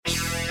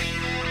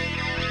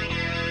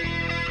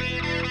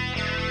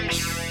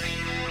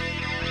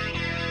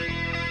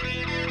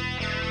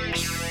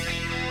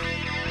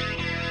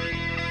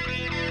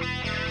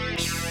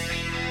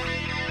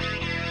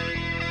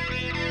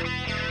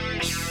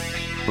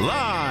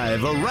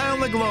Live around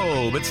the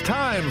globe, it's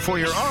time for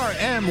your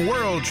RM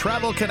World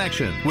Travel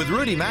Connection with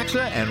Rudy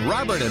Maxa and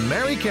Robert and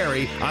Mary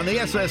Carey on the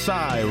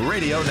SSI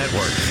Radio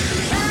Network.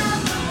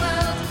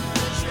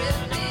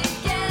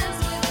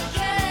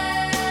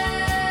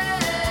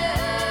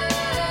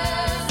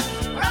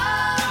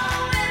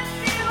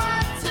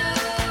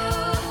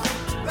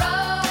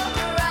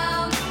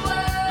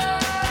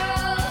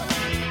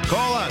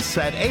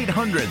 At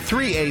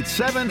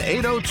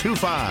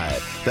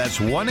 800-387-8025. That's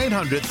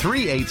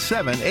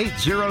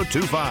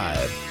 1-800-387-8025.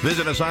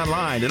 Visit us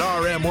online at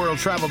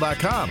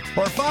rmworldtravel.com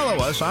or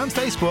follow us on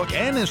Facebook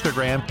and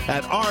Instagram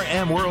at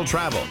RM World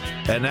Travel.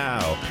 And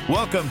now,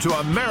 welcome to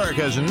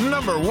America's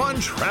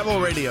 #1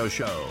 travel radio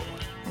show.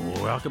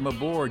 Welcome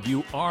aboard.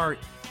 You are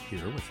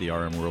here with the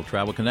RM World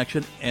Travel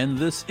Connection, and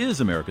this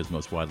is America's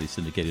most widely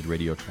syndicated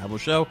radio travel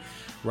show.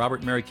 Robert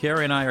and Mary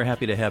Carey and I are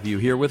happy to have you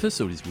here with us.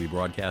 So we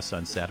broadcast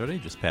on Saturday,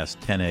 just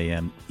past 10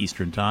 a.m.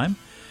 Eastern Time.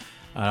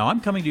 Now, I'm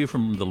coming to you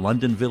from the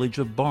London village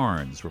of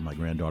Barnes, where my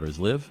granddaughters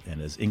live,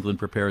 and as England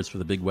prepares for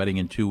the big wedding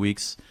in 2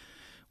 weeks,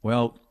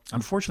 well,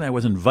 unfortunately, I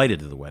was invited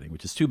to the wedding,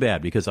 which is too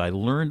bad, because I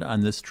learned on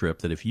this trip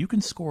that if you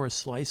can score a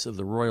slice of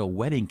the royal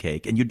wedding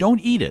cake, and you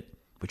don't eat it,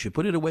 but you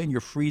put it away in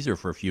your freezer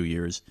for a few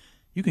years,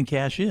 you can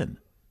cash in.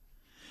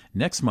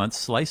 Next month,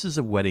 slices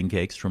of wedding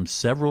cakes from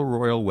several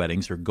royal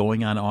weddings are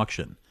going on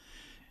auction.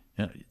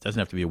 It doesn't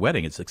have to be a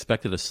wedding. It's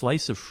expected a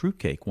slice of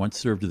fruitcake once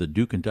served to the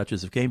Duke and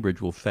Duchess of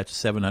Cambridge will fetch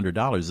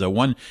 $700, though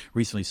one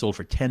recently sold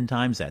for 10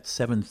 times that,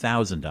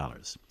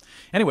 $7,000.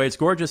 Anyway, it's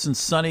gorgeous and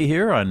sunny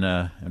here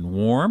and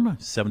warm,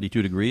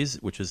 72 degrees,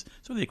 which is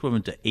sort of the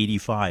equivalent to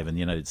 85 in the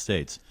United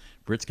States.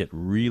 Brits get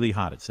really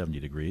hot at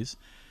 70 degrees.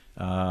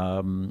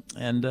 I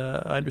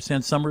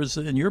understand summer's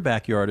in your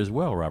backyard as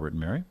well, Robert and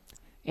Mary.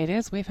 It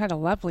is. We've had a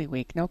lovely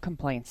week. No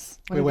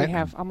complaints. We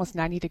have almost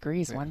 90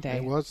 degrees one day.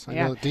 It was. I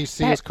know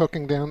D.C. is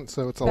cooking down,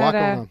 so it's a lot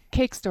going on.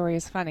 Cake story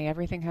is funny.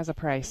 Everything has a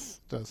price.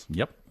 It does.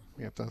 Yep.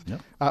 Yeah, it does.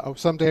 Yep.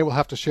 Someday we'll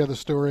have to share the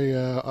story.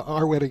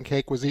 Our wedding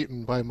cake was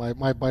eaten by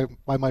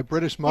my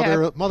British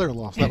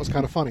mother-in-law, so that was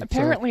kind of funny.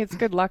 Apparently, it's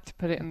good luck to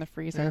put it in the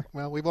freezer. Yeah,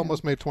 well, we've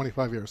almost made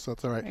 25 years, so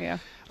it's all right. Yeah.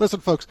 Listen,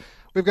 folks,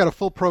 we've got a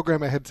full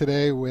program ahead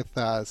today with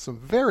some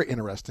very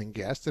interesting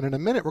guests, and in a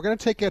minute we're going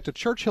to take you out to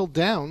Churchill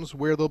Downs,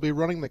 where they'll be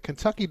running the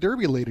Kentucky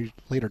Derby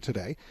later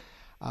today.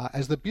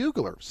 As the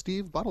bugler,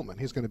 Steve Buttleman,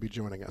 he's going to be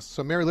joining us.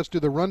 So, Mary, let's do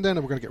the rundown,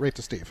 and we're going to get right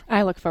to Steve.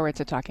 I look forward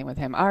to talking with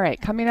him. All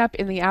right, coming up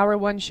in the Hour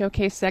 1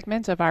 showcase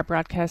segment of our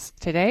broadcast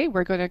today,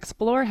 we're going to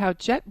explore how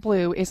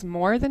JetBlue is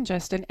more than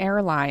just an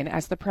airline,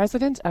 as the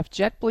president of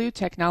JetBlue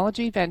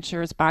Technology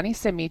Ventures, Bonnie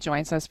Simi,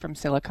 joins us from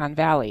Silicon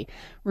Valley.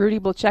 Rudy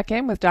will check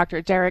in with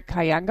Dr. Derek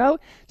Kayango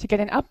to get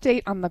an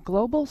update on the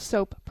Global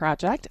Soap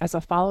Project as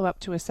a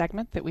follow-up to a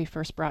segment that we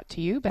first brought to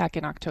you back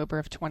in October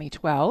of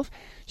 2012.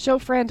 Show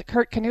friend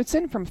Kurt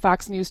Knutson from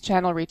Fox News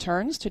Channel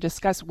returns to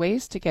discuss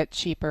ways to get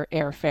cheaper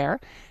airfare.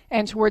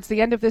 And towards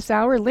the end of this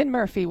hour, Lynn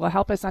Murphy will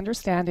help us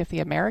understand if the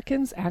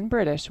Americans and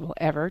British will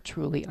ever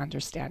truly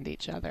understand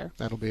each other.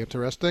 That'll be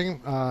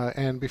interesting.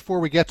 And before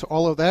we get to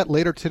all of that,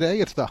 later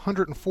today, it's the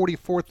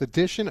 144th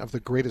edition of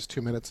the Greatest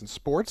 2 Minutes in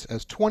Sports,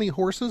 as 20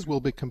 horses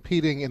will be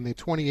competing in the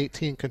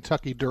 2018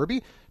 Kentucky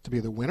Derby to be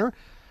the winner.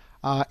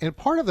 And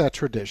part of that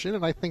tradition,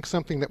 and I think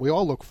something that we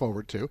all look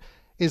forward to,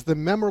 is the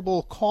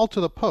memorable call to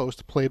the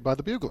post played by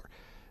the bugler.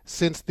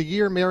 Since the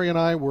year Mary and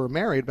I were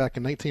married back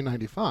in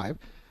 1995,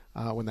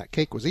 when that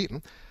cake was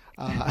eaten,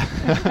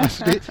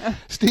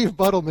 Steve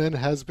Buttleman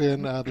has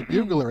been the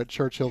bugler at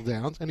Churchill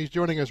Downs, and he's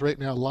joining us right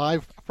now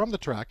live from the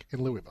track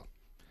in Louisville.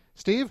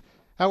 Steve,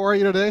 how are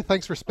you today?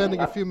 Thanks for spending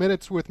a few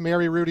minutes with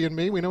Mary, Rudy, and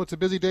me. We know it's a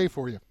busy day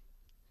for you.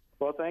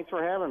 Well, thanks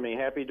for having me.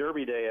 Happy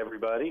Derby Day,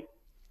 everybody.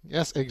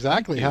 Yes,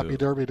 exactly. Happy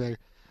Derby Day.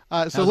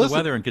 How's the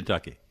weather in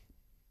Kentucky?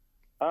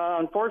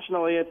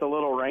 Unfortunately, it's a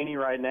little rainy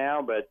right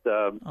now, but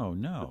oh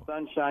no, the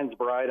sun shines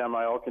bright on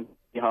my old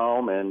Kentucky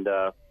home, and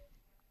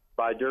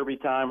by Derby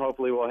time,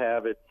 hopefully we'll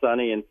have it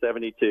sunny and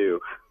 72.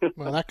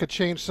 Well, that could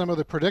change some of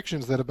the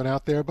predictions that have been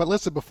out there. But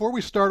listen, before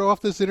we start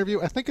off this interview,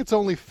 I think it's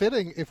only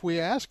fitting if we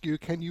ask you,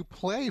 can you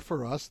play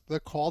for us the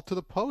call to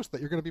the post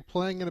that you're going to be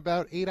playing in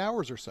about 8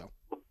 hours or so?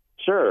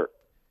 Sure.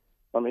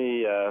 Let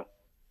me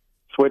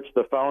switch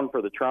the phone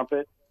for the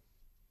trumpet.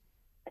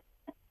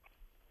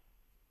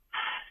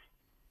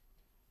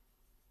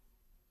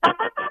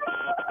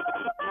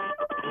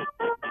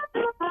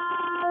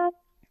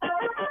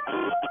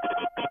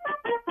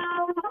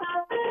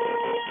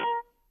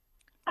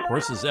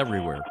 Horses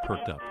everywhere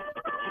perked up.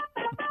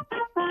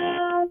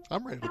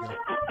 I'm ready to go.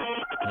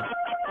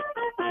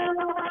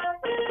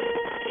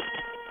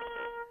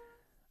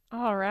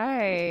 All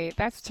right.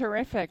 That's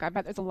terrific. I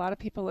bet there's a lot of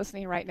people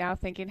listening right now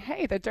thinking,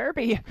 hey, the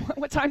Derby,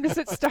 what time does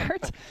it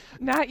start?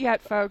 Not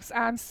yet, folks.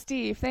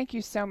 Steve, thank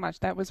you so much.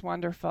 That was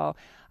wonderful.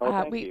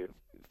 Thank you.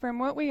 From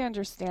what we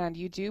understand,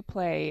 you do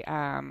play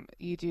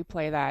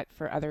that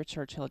for other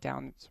Churchill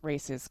Downs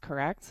races,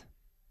 correct?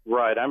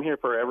 Right. I'm here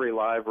for every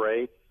live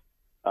race.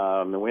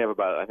 And we have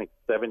about, I think,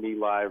 70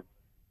 live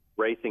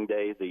racing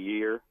days a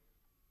year.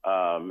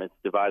 It's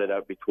divided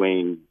up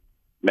between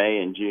May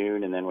and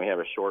June, and then we have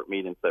a short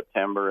meet in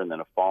September, and then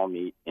a fall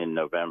meet in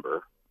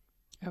November.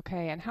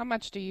 Okay, and how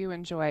much do you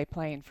enjoy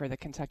playing for the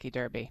Kentucky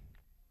Derby?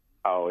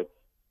 Oh,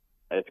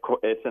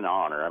 it's an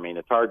honor. I mean,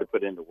 it's hard to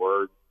put into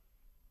words.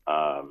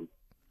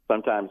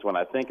 Sometimes when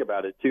I think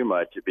about it too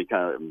much, it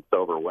becomes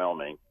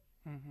overwhelming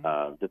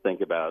to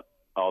think about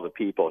all the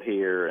people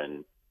here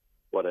and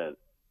what a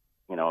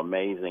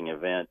amazing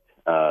event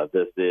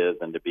this is,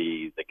 and to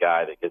be the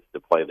guy that gets to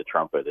play the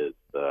trumpet is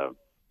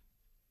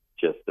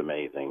just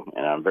amazing,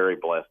 and I'm very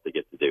blessed to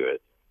get to do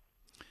it.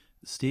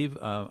 Steve,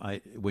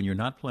 when you're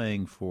not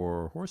playing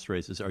for horse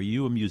races, are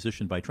you a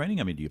musician by training?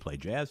 I mean, do you play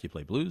jazz? Do you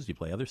play blues? Do you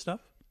play other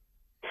stuff?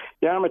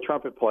 Yeah, I'm a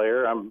trumpet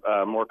player. I'm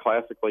more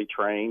classically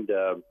trained.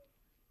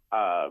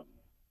 I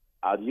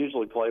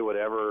usually play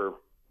whatever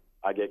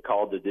I get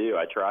called to do.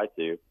 I try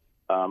to.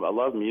 I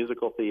love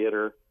musical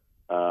theater.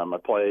 I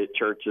play at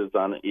churches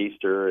on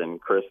Easter and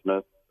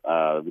Christmas.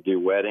 We do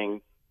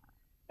weddings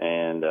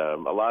and a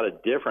lot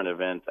of different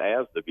events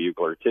as the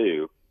bugler,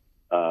 too.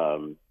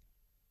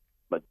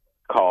 But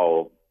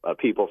call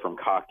people from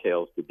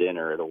cocktails to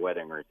dinner at a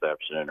wedding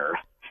reception or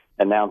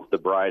announce the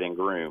bride and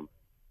groom.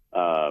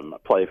 I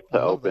play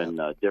to open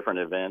different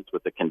events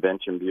with the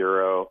Convention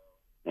Bureau,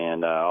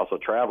 and also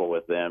travel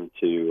with them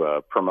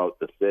to promote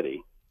the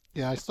city.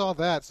 Yeah, I saw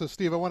that. So,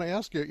 Steve, I want to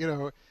ask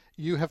you,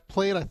 you have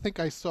played, I think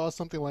I saw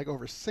something like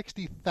over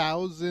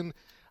 60,000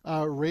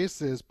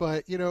 races,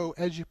 but,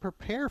 as you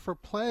prepare for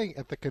playing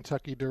at the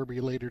Kentucky Derby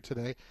later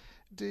today,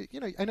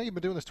 I know you've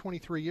been doing this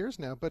 23 years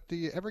now, but do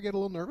you ever get a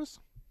little nervous?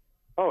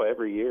 Oh,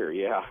 every year,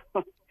 yeah.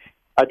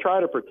 I try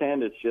to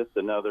pretend it's just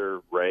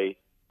another race,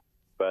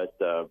 but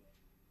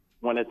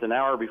when it's an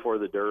hour before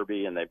the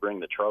Derby and they bring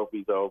the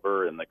trophies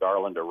over and the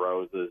garland of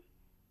roses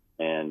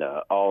and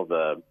all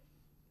the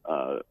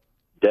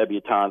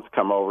debutantes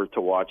come over to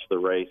watch the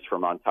race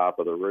from on top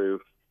of the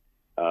roof,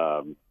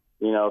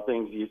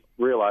 things, you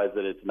realize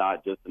that it's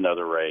not just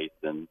another race.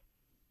 And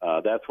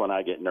that's when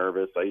I get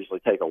nervous. I usually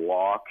take a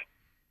walk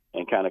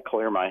and kind of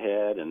clear my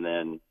head, and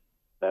then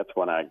that's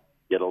when I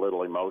get a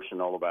little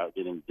emotional about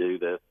getting to do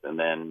this and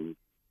then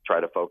try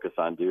to focus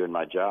on doing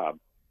my job.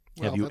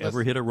 Have you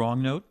ever hit a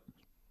wrong note?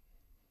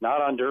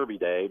 Not on Derby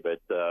Day,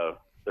 but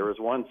there was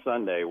one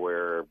Sunday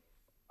where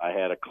I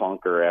had a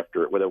clunker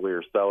after we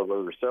were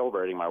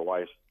celebrating my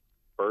wife's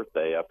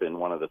birthday up in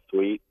one of the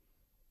suites,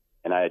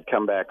 and I had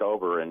come back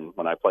over, and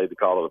when I played the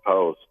Call of the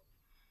Post,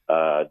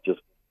 just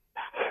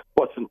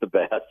wasn't the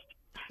best.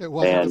 It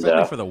wasn't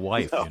only for the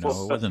wife, it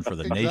wasn't for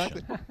the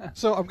exactly. nation.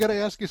 So I'm going to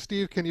ask you,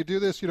 Steve, can you do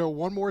this,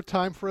 one more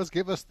time for us?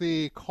 Give us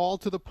the Call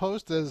to the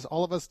Post as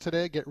all of us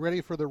today get ready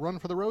for the Run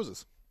for the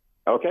Roses.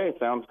 Okay,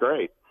 sounds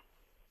great.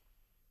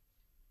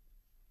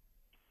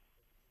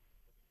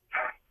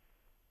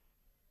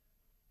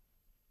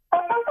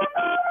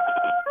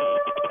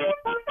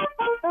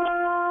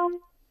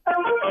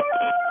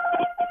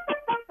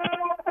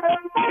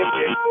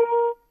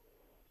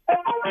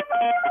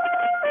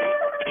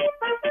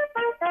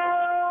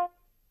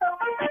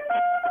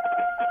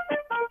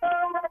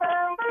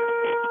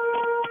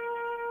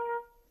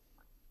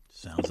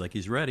 Sounds like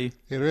he's ready.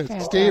 It is.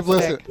 Fantastic. Steve,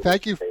 listen,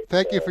 thank you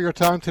for your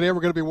time today.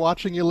 We're going to be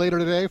watching you later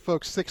today,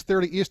 folks,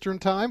 6:30 Eastern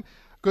Time.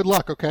 Good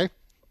luck, okay?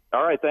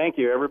 All right, thank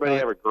you. Everybody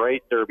have a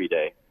great Derby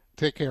Day.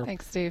 Take care.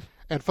 Thanks, Steve.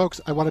 And, folks,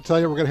 I want to tell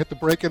you we're going to hit the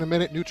break in a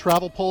minute. New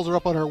travel polls are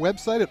up on our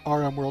website at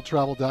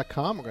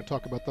rmworldtravel.com. We're going to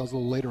talk about those a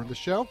little later in the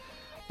show.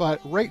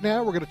 But right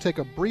now we're going to take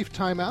a brief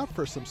time out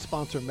for some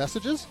sponsor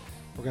messages.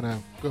 We're going to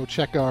go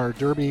check our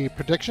Derby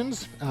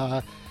predictions.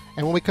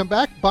 And when we come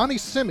back, Bonnie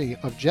Simi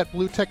of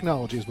JetBlue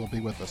Technologies will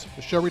be with us.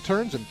 The show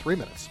returns in 3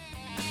 minutes.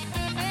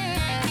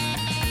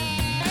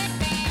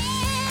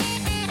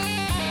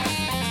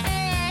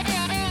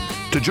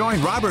 To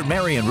join Robert,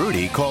 Mary, and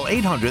Rudy, call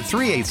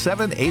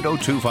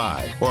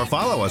 800-387-8025 or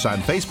follow us on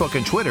Facebook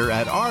and Twitter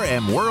at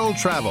RM World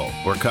Travel.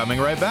 We're coming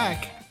right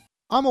back.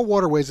 AMA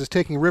Waterways is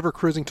taking river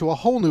cruising to a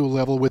whole new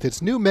level with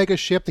its new mega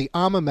ship, the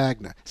AMA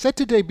Magna. Set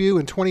to debut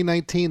in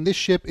 2019, this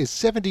ship is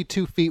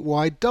 72 feet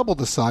wide, double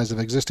the size of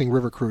existing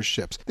river cruise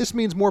ships. This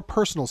means more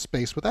personal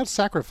space without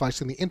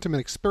sacrificing the intimate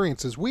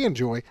experiences we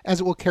enjoy, as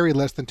it will carry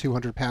less than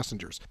 200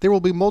 passengers. There will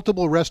be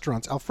multiple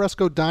restaurants,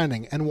 alfresco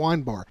dining, and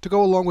wine bar to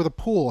go along with a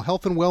pool,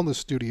 health and wellness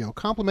studio,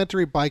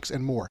 complimentary bikes,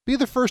 and more. Be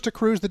the first to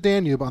cruise the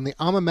Danube on the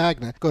AMA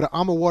Magna. Go to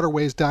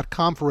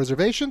amawaterways.com for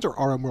reservations or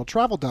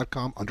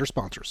rmworldtravel.com under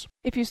sponsors.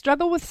 If you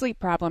struggle with sleep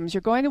problems,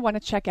 you're going to want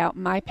to check out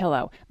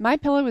MyPillow.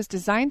 MyPillow is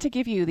designed to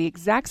give you the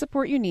exact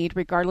support you need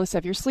regardless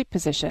of your sleep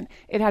position.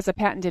 It has a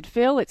patented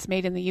fill, it's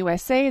made in the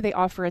USA, they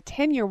offer a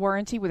 10-year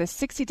warranty with a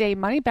 60-day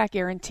money-back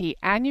guarantee,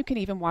 and you can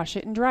even wash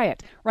it and dry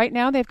it. Right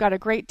now, they've got a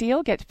great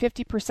deal. Get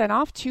 50%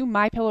 off 2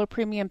 MyPillow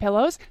premium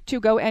pillows. 2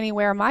 Go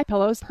Anywhere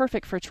MyPillows,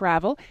 perfect for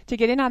travel. To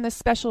get in on this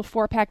special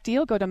 4-pack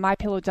deal, go to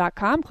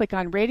MyPillow.com, click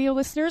on radio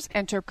listeners,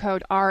 enter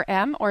code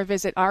RM, or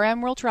visit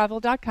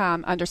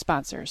rmworldtravel.com under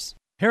sponsors.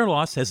 Hair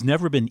loss has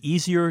never been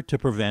easier to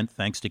prevent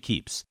thanks to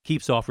Keeps.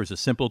 Keeps offers a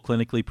simple,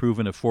 clinically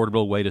proven,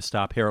 affordable way to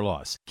stop hair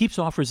loss. Keeps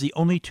offers the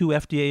only 2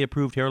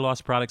 FDA-approved hair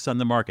loss products on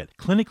the market,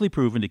 clinically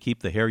proven to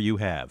keep the hair you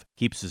have.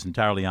 Keeps is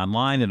entirely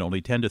online and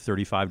only $10 to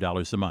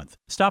 $35 a month.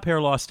 Stop hair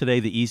loss today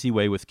the easy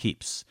way with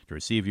Keeps. To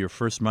receive your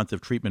first month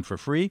of treatment for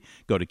free,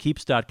 go to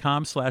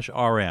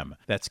keeps.com/RM.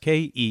 That's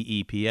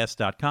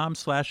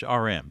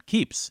KEEPS.com/RM.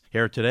 Keeps.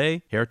 Hair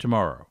today, hair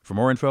tomorrow. For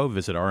more info,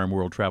 visit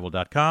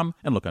rmworldtravel.com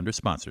and look under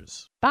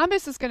sponsors.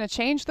 Bombas is going to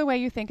change the way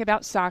you think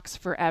about socks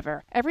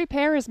forever. Every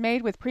pair is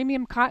made with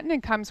premium cotton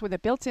and comes with a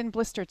built-in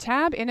blister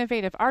tab,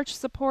 innovative arch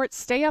support,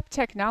 stay-up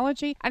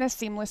technology, and a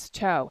seamless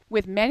toe.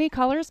 With many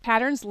colors,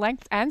 patterns,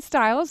 lengths, and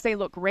styles, they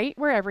look great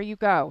wherever you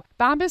go.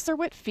 Bombas are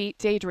what feet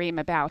daydream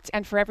about,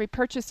 and for every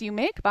purchase you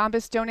make,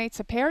 Bombas donates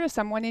a pair to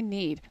someone in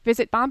need.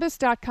 Visit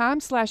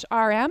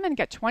bombas.com/RM and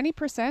get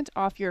 20%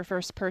 off your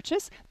first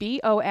purchase,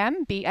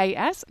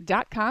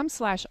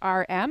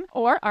 BOMBAS.com/RM,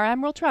 or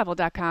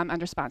rmworldtravel.com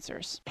under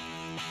sponsors.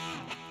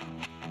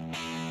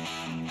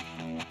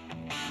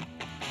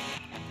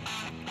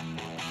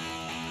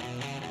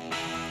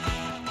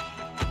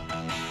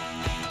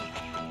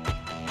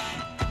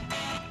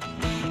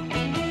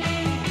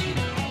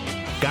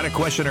 Got a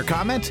question or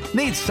comment?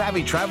 Need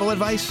savvy travel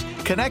advice?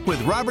 Connect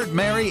with Robert,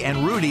 Mary,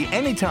 and Rudy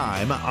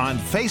anytime on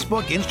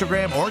Facebook,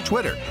 Instagram, or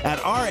Twitter at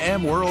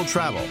RM World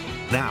Travel.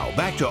 Now,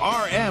 back to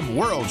RM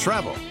World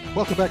Travel.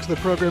 Welcome back to the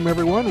program,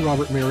 everyone.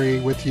 Robert Mary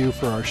with you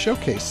for our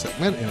showcase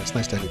segment, and it's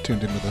nice to have you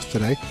tuned in with us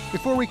today.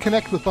 Before we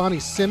connect with Bonnie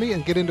Simi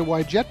and get into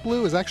why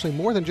JetBlue is actually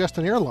more than just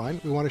an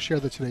airline, we want to share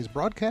that today's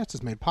broadcast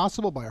is made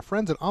possible by our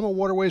friends at AMA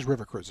Waterways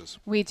River Cruises.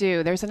 We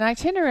do. There's an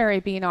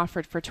itinerary being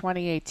offered for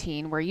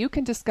 2018 where you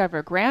can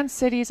discover grand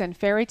cities and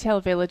fairy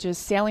tale villages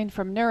sailing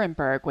from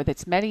Nuremberg with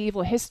its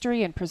medieval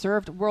history and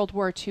preserved World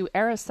War II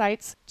era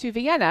sites to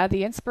Vienna,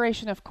 the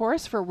inspiration, of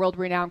course, for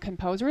world-renowned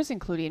composers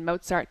including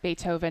Mozart,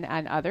 Beethoven,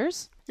 and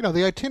others. You know,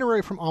 the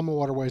itinerary from AMA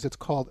Waterways, it's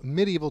called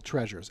Medieval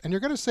Treasures, and you're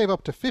going to save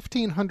up to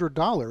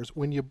 $1,500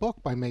 when you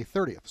book by May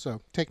 30th,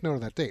 so take note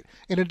of that date.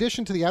 In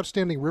addition to the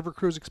outstanding river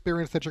cruise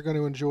experience that you're going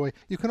to enjoy,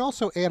 you can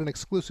also add an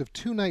exclusive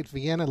 2-night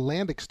Vienna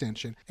land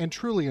extension and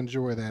truly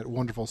enjoy that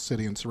wonderful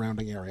city and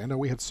surrounding area. I know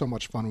we had so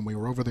much fun when we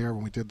were over there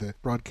when we did the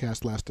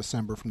broadcast last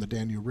December from the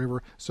Danube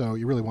River, so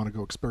you really want to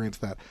go experience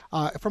that.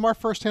 From our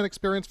first-hand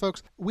experience,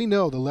 folks, we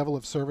know the level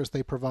of service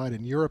they provide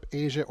in Europe,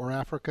 Asia, or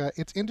Africa.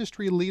 It's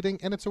industry-leading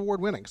and it's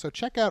award-winning, so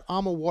check out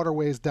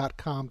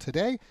amawaterways.com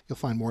today. You'll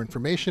find more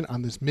information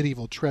on this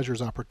Medieval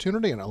Treasures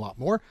opportunity and a lot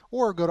more,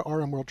 or go to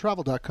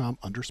rmworldtravel.com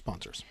under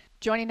sponsors.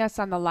 Joining us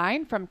on the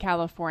line from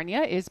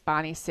California is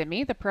Bonnie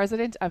Simi, the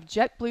president of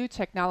JetBlue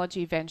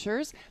Technology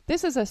Ventures.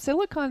 This is a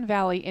Silicon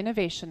Valley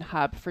innovation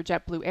hub for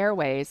JetBlue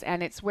Airways,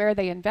 and it's where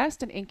they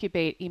invest and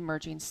incubate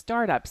emerging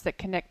startups that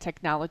connect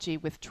technology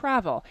with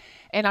travel.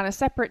 And on a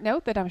separate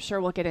note that I'm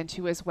sure we'll get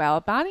into as well,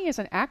 Bonnie is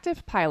an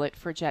active pilot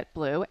for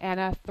JetBlue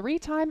and a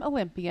 3-time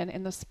Olympian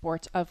in the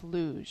sport of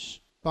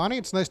luge. Bonnie,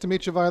 it's nice to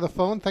meet you via the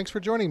phone. Thanks for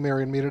joining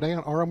Mary and me today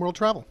on RM World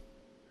Travel.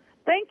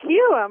 Thank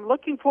you. I'm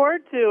looking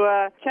forward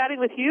to chatting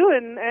with you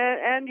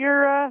and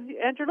your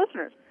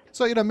listeners.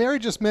 So, you know, Mary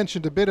just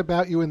mentioned a bit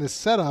about you in this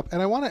setup,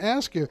 and I want to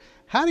ask you,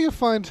 how do you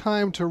find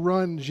time to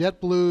run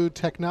JetBlue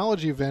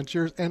Technology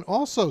Ventures and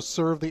also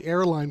serve the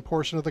airline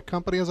portion of the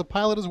company as a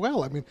pilot as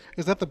well? I mean,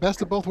 is that the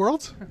best of both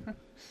worlds?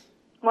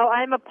 Well,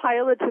 I'm a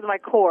pilot to my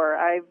core.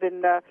 I've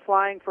been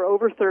flying for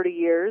over 30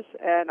 years,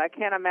 and I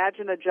can't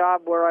imagine a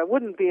job where I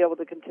wouldn't be able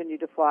to continue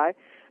to fly.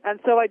 And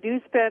so I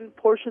do spend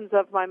portions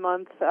of my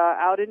month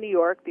out in New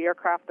York. The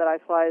aircraft that I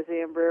fly is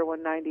the Embraer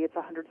 190. It's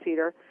a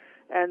 100-seater.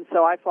 And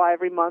so I fly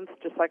every month,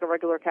 just like a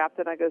regular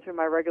captain. I go through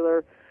my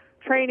regular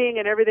training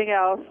and everything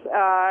else.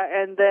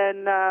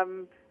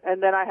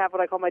 And then I have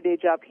what I call my day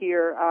job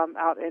here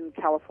out in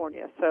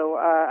California. So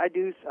I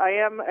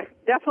am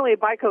definitely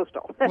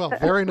bicoastal. Well,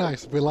 very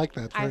nice. We like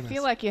that. I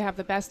feel like you have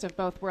the best of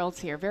both worlds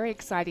here. Very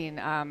exciting.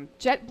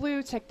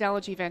 JetBlue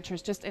Technology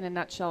Ventures, just in a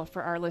nutshell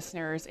for our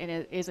listeners,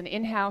 is an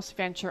in-house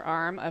venture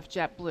arm of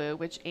JetBlue,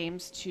 which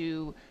aims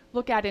to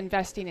look at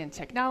investing in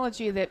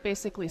technology that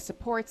basically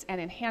supports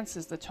and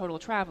enhances the total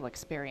travel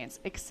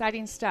experience.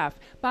 Exciting stuff.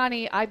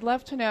 Bonnie, I'd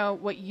love to know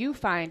what you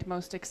find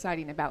most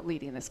exciting about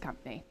leading this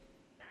company.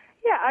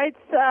 Yeah, it's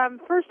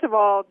first of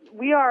all,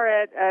 we are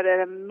at an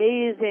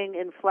amazing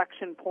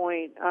inflection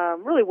point,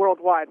 really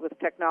worldwide with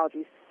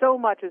technology. So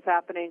much is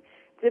happening.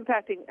 It's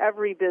impacting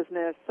every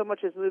business. So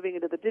much is moving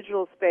into the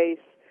digital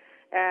space.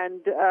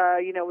 And,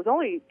 it was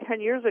only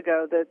 10 years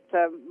ago that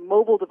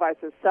mobile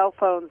devices, cell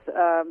phones,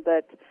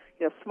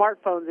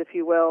 smartphones, if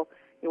you will,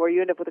 where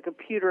you end up with a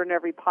computer in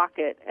every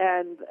pocket.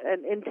 And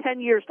in 10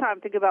 years'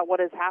 time, think about what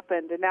has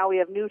happened. And now we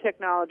have new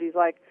technologies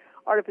like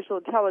artificial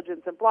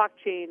intelligence and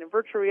blockchain and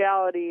virtual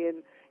reality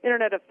and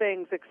Internet of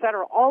Things, et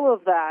cetera, all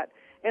of that.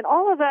 And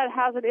all of that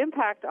has an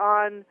impact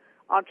on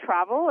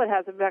travel. It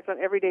has an impact on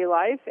everyday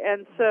life.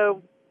 And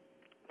so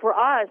for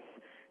us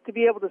to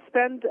be able to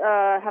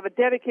have a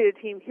dedicated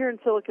team here in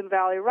Silicon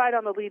Valley right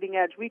on the leading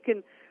edge, we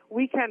can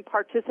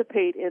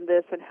participate in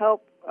this and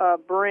help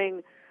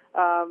bring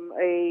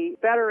a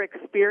better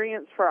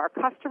experience for our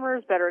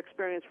customers, better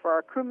experience for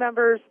our crew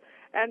members,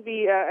 and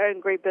be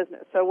and great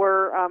business. So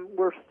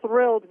we're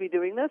thrilled to be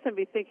doing this and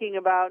be thinking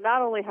about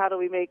not only how do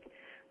we make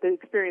the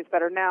experience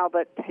better now,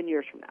 but 10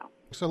 years from now.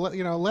 So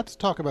let's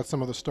talk about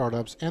some of the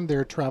startups and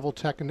their travel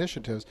tech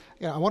initiatives.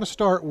 I want to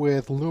start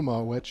with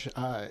Lumo, which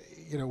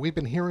we've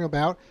been hearing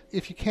about.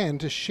 If you can,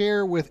 to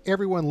share with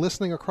everyone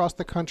listening across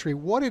the country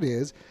what it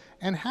is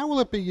and how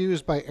will it be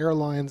used by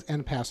airlines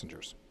and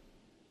passengers.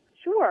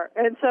 Sure,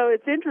 and so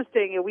it's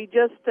interesting.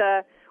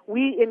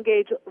 We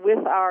engage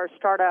with our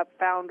startup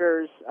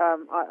founders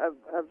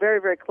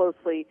very, very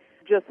closely.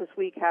 Just this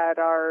week had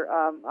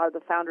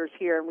the founders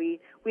here, and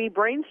we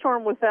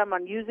brainstorm with them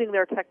on using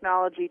their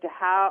technology to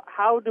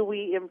how do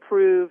we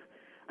improve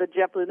the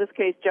JetBlue, in this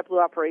case,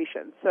 JetBlue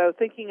operations. So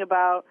thinking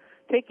about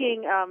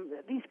taking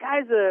these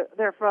guys,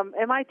 they're from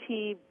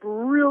MIT,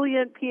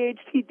 brilliant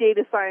PhD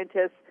data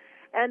scientists,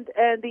 and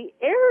the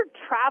air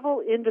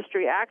travel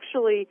industry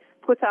actually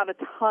puts out a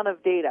ton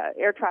of data,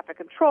 air traffic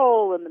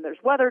control, and then there's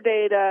weather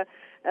data,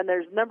 and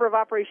there's number of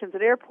operations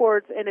at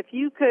airports. And if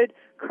you could,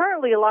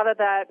 currently a lot of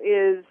that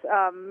is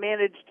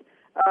managed,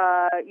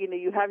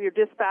 you have your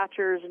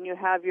dispatchers and you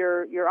have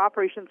your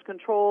operations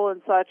control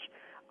and such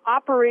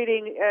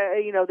operating,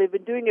 they've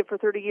been doing it for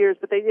 30 years,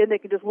 but they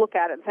can just look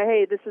at it and say,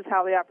 hey, this is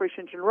how the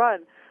operation should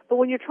run. But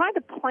when you're trying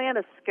to plan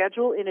a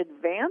schedule in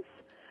advance,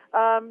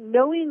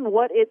 knowing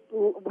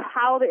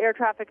how the air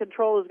traffic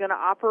control is going to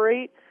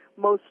operate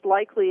most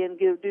likely and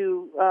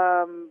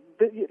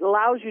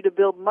allows you to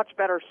build much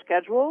better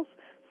schedules,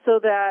 so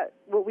that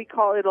what we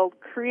call it'll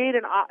create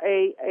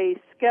a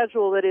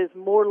schedule that is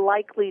more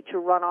likely to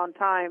run on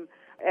time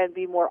and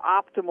be more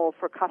optimal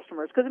for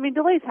customers. Because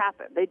delays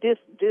happen; they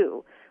just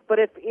do. But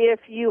if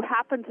you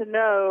happen to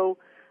know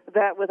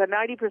that with a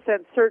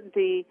 90%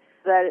 certainty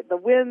that the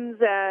winds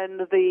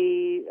and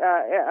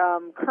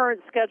the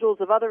current schedules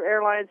of other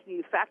airlines, and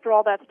you factor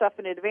all that stuff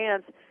in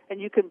advance, and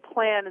you can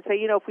plan and say,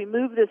 if we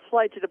move this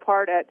flight to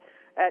depart at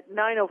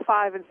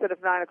 9:05 instead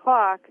of 9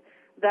 o'clock,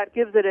 that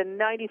gives it a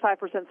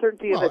 95%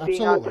 certainty of it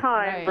being on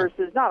time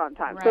versus not on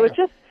time. Right.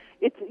 So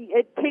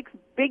it takes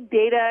big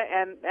data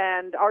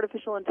and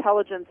artificial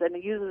intelligence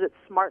and uses it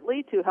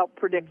smartly to help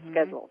predict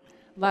schedules.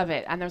 Love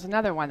it. And there's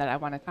another one that I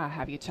want to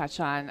have you touch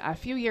on. A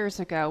few years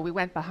ago, we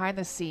went behind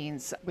the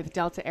scenes with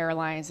Delta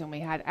Airlines, and we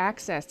had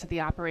access to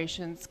the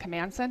operations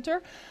command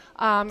center.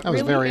 That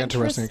was a very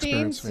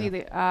interesting experience.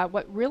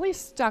 What really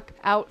stuck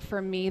out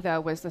for me,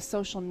 though, was the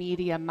social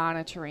media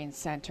monitoring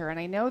center. And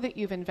I know that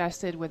you've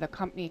invested with a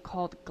company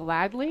called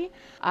Gladly.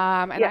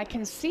 And I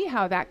can see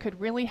how that could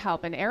really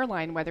help an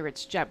airline, whether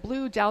it's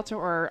JetBlue, Delta,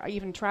 or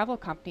even travel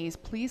companies.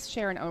 Please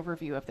share an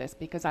overview of this,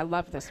 because I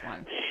love this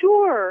one.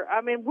 Sure.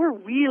 We're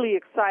really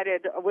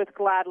excited with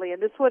Gladly,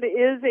 and this one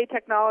is a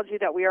technology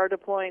that we are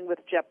deploying with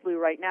JetBlue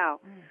right now.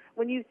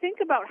 When you think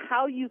about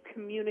how you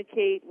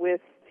communicate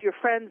with your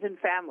friends and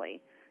family,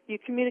 you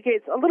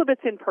communicate a little bit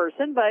in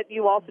person, but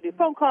you also do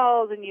phone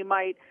calls, and you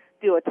might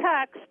do a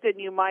text, and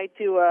you might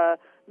do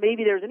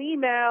maybe there's an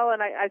email,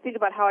 and I think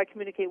about how I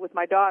communicate with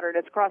my daughter, and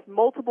it's across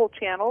multiple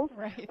channels,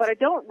 but I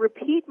don't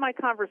repeat my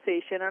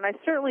conversation, and I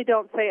certainly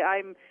don't say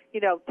I'm,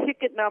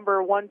 ticket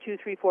number 1, 2,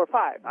 3, 4,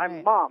 5.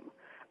 I'm mom.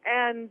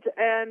 And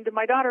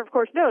my daughter, of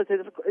course, knows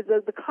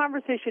the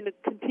conversation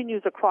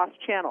continues across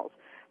channels.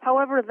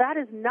 However, that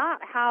is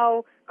not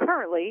how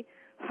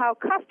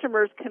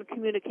customers can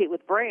communicate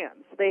with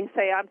brands. They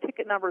say, I'm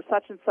ticket number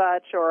such and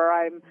such, or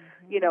I'm,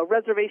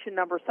 reservation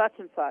number such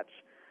and such,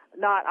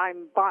 not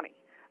I'm Bonnie.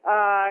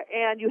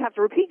 And you have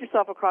to repeat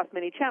yourself across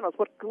many channels.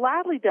 What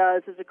Gladly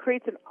does is it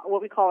creates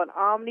what we call an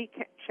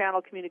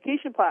omni-channel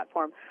communication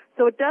platform.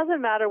 So it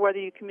doesn't matter whether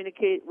you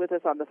communicate with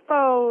us on the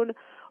phone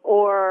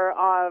or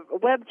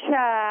web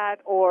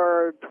chat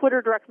or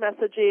Twitter direct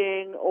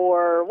messaging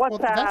or WhatsApp. Well,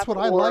 that's what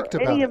I liked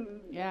about it.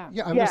 I'm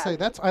going to say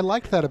I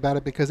liked that about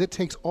it, because it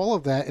takes all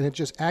of that and it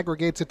just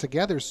aggregates it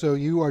together, so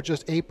you are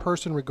just a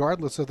person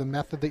regardless of the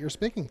method that you're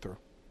speaking through.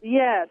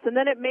 Yes, and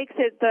then it makes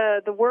it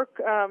the work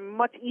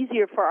much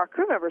easier for our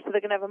crew members, so they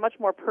can have a much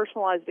more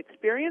personalized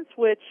experience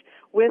with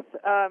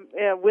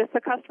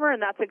the customer,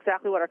 and that's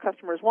exactly what our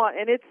customers want.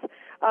 And it's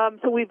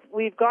so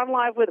we've gone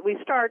live with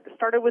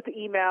started with the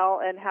email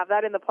and have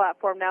that in the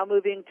platform. Now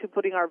moving to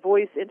putting our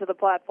voice into the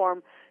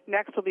platform.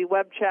 Next will be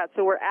web chat.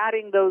 So we're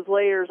adding those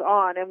layers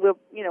on, and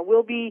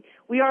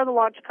we are the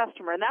launch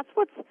customer, and that's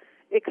what's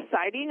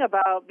exciting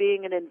about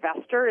being an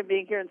investor and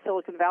being here in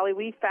Silicon Valley.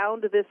 We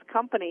found this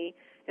company,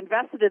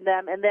 invested in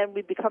them, and then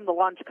we become the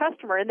launch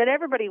customer, and then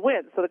everybody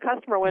wins. So the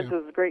customer wins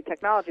because it's great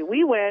technology.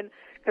 We win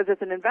because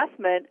it's an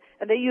investment,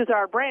 and they use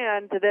our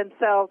brand to then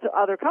sell to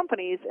other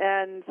companies,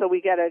 and so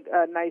we get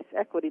a nice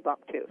equity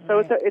bump too. So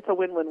it's a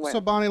win-win-win. So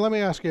Bonnie, let me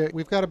ask you,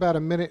 we've got about a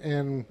minute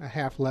and a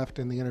half left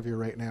in the interview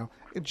right now.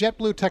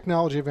 JetBlue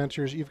Technology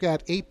Ventures, you've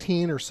got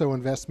 18 or so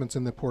investments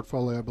in the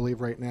portfolio, I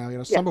believe, right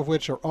now. Some of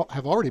which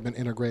have already been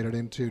integrated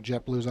into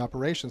JetBlue's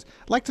operations.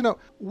 I'd like to know,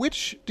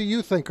 which do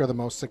you think are the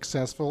most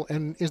successful,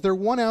 and is there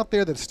one out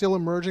there that's still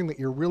emerging that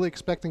you're really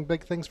expecting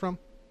big things from?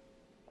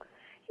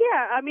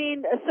 Yeah, I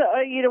mean, so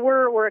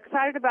we're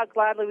excited about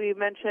Gladly. We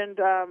mentioned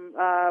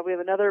we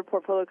have another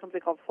portfolio company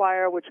called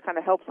Flyer, which kind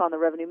of helps on the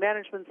revenue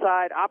management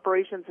side.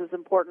 Operations is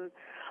important.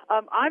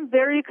 I'm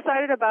very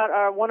excited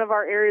about one of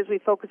our areas we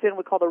focus in.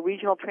 We call the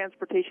regional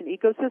transportation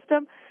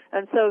ecosystem,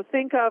 and so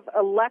think of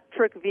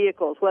electric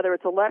vehicles, whether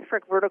it's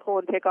electric vertical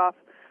and takeoff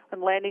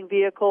and landing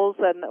vehicles,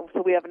 and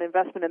so we have an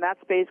investment in that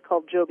space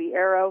called Joby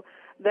Aero.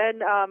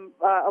 Then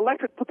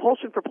electric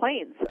propulsion for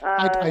planes.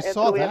 I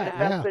saw so we that. have an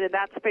investment in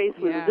that space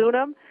with Yeah.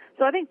 Zunum.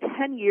 So I think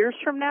 10 years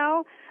from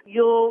now,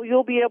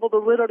 you'll be able to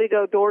literally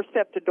go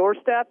doorstep to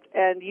doorstep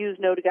and use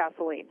no to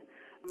gasoline.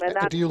 And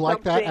that's do you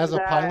like that as a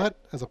something pilot?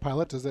 As a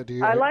pilot, does that do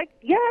you? I like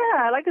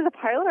it as a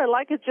pilot. I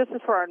like it just as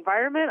for our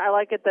environment. I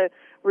like it that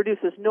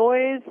reduces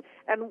noise,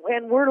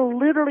 and we're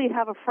literally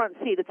have a front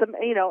seat. It's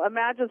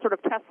imagine sort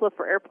of Tesla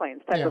for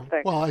airplanes type of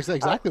thing. Well,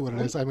 exactly what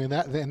it is. I mean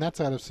that's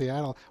out of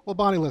Seattle. Well,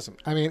 Bonnie, listen.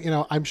 I mean,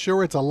 I'm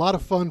sure it's a lot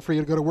of fun for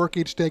you to go to work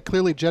each day.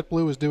 Clearly,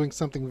 JetBlue is doing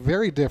something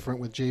very different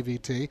with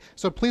JVT.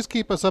 So please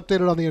keep us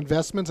updated on the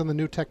investments and the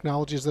new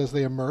technologies as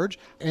they emerge.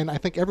 And I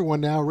think everyone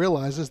now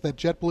realizes that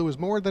JetBlue is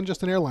more than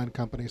just an airline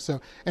company.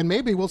 So, and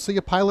maybe we'll see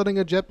you piloting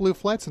a JetBlue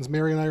flight since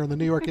Mary and I are in the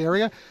New York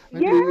area.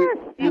 Maybe yes,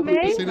 you we'll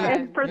may. see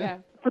that. And for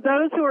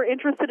those who are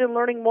interested in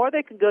learning more,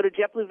 they can go to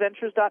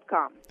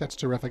JetBlueVentures.com. That's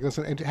terrific.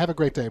 Listen, and have a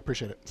great day.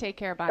 Appreciate it. Take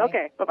care, Bonnie.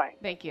 Okay, bye-bye.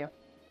 Thank you.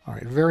 All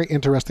right, very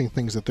interesting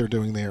things that they're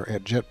doing there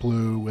at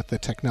JetBlue with the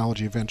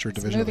technology venture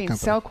division of the Moving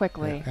company. so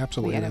quickly. Yeah,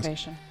 absolutely, The it is.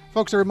 innovation.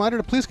 Folks, a reminder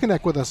to please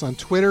connect with us on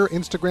Twitter,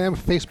 Instagram,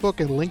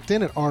 Facebook, and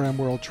LinkedIn at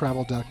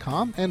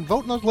rmworldtravel.com and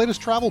vote in those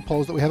latest travel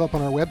polls that we have up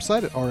on our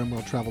website at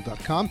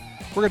rmworldtravel.com.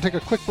 We're going to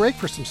take a quick break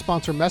for some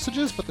sponsor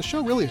messages, but the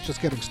show really is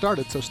just getting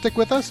started, so stick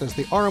with us as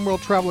the RM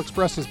World Travel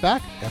Express is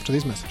back after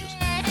these messages.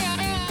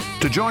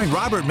 To join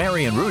Robert,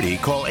 Mary, and Rudy,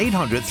 call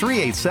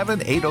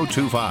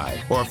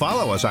 800-387-8025 or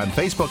follow us on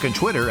Facebook and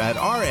Twitter at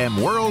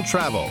RM World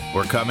Travel.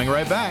 We're coming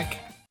right back.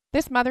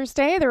 This Mother's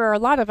Day, there are a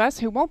lot of us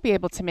who won't be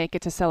able to make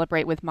it to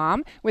celebrate with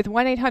Mom. With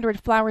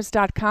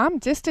 1-800-Flowers.com,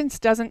 distance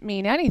doesn't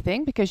mean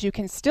anything because you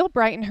can still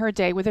brighten her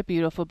day with a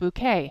beautiful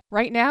bouquet.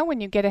 Right now, when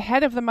you get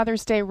ahead of the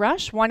Mother's Day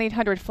rush,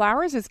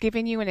 1-800-Flowers is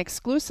giving you an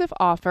exclusive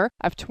offer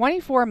of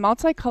 24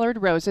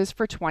 multicolored roses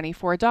for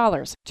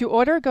 $24. To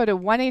order, go to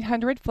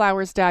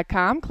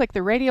 1-800-Flowers.com, click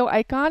the radio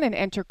icon and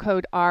enter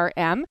code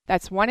RM.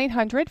 That's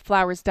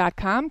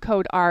 1-800-Flowers.com,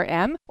 code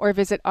RM, or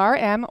visit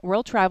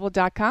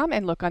rmworldtravel.com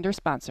and look under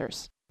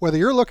sponsors. Whether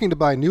you're looking to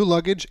buy new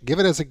luggage, give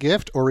it as a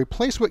gift, or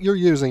replace what you're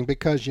using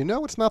because you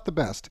know it's not the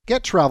best,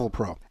 get Travel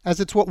Pro, as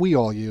it's what we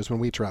all use when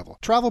we travel.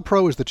 Travel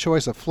Pro is the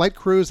choice of flight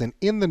crews and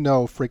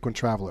in-the-know frequent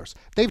travelers.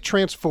 They've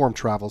transformed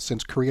travel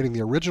since creating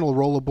the original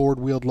rollerboard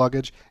wheeled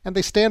luggage, and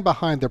they stand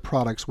behind their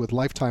products with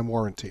lifetime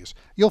warranties.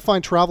 You'll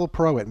find Travel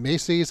Pro at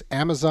Macy's,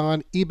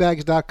 Amazon,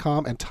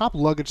 ebags.com, and top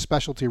luggage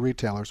specialty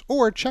retailers,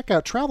 or check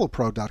out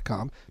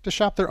travelpro.com to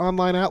shop their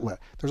online outlet.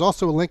 There's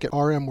also a link at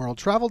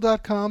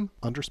rmworldtravel.com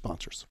under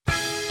sponsors.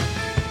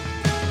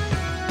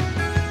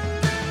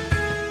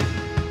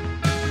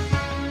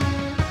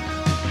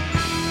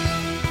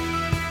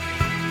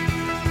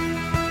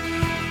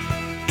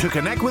 To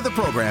connect with the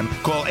program,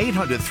 call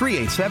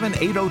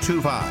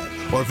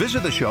 800-387-8025 or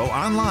visit the show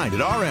online at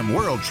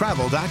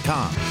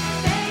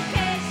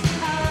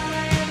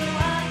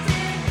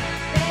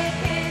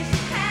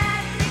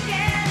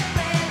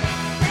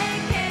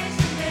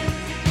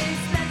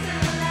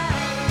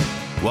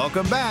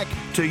Welcome back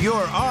to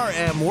your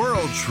RM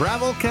World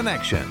Travel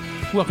Connection.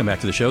 Welcome back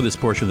to the show. This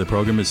portion of the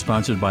program is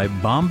sponsored by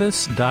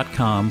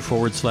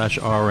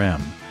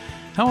Bombas.com/RM.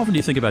 How often do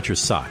you think about your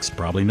socks?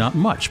 Probably not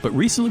much, but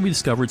recently we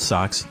discovered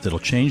socks that'll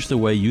change the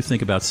way you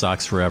think about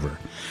socks forever.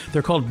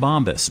 They're called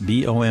Bombas,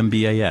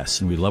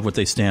 B-O-M-B-A-S, and we love what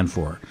they stand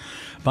for.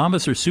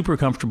 Bombas are super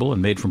comfortable and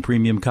made from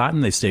premium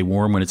cotton. They stay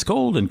warm when it's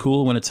cold and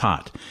cool when it's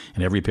hot.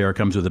 And every pair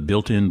comes with a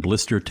built-in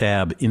blister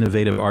tab,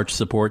 innovative arch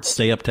support,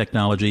 stay-up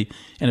technology,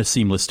 and a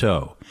seamless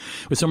toe.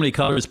 With so many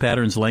colors,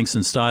 patterns, lengths,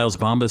 and styles,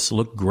 Bombas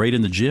look great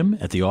in the gym,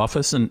 at the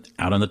office, and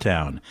out on the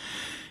town.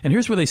 And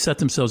here's where they set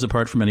themselves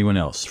apart from anyone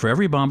else. For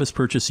every Bombas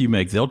purchase you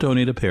make, they'll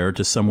donate a pair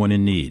to someone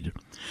in need.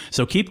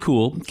 So keep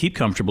cool, keep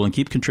comfortable, and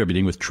keep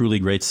contributing with truly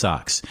great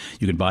socks.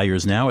 You can buy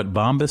yours now at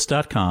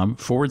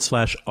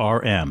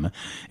bombas.com/RM,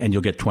 and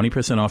you'll get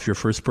 20% off your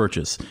first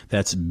purchase.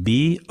 That's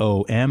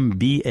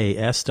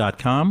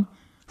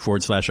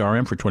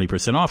BOMBAS.com/RM for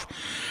 20% off.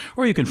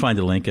 Or you can find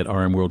the link at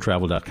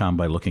rmworldtravel.com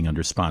by looking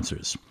under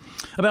sponsors.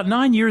 About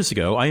 9 years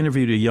ago, I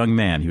interviewed a young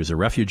man. He was a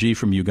refugee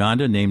from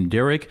Uganda named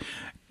Derek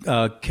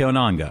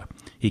Keonanga.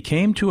 He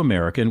came to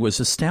America and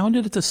was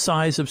astounded at the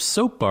size of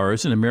soap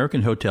bars in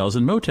American hotels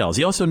and motels.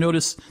 He also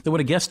noticed that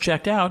when a guest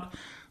checked out,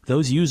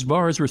 those used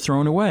bars were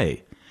thrown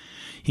away.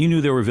 He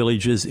knew there were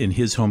villages in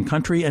his home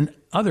country and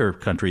other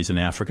countries in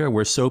Africa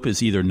where soap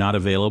is either not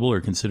available or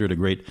considered a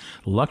great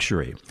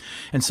luxury.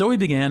 And so he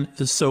began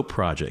the Soap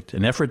Project,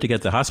 an effort to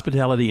get the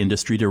hospitality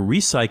industry to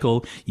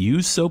recycle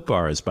used soap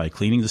bars by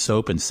cleaning the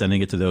soap and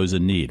sending it to those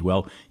in need.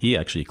 Well, he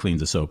actually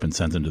cleaned the soap and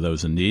sent them to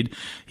those in need.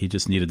 He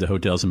just needed the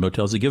hotels and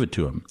motels to give it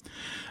to him.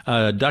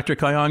 Dr.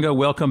 Kayonga,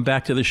 welcome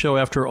back to the show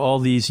after all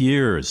these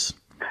years.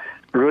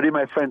 Rudy,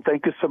 my friend,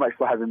 thank you so much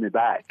for having me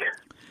back.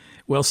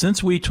 Well,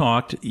 since we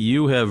talked,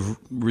 you have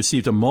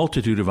received a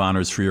multitude of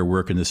honors for your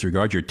work in this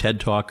regard. Your TED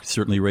Talk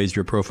certainly raised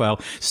your profile.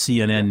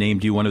 CNN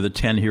named you one of the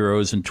 10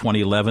 heroes in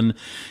 2011.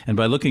 And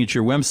by looking at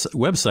your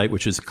website,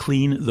 which is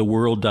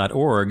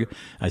cleantheworld.org,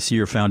 I see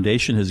your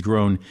foundation has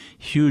grown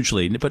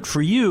hugely. But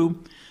for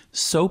you,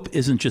 soap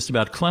isn't just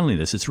about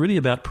cleanliness. It's really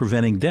about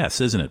preventing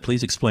deaths, isn't it?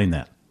 Please explain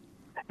that.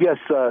 Yes,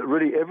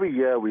 really, every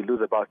year we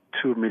lose about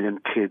 2 million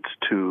kids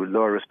to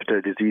lower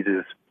respiratory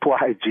diseases, poor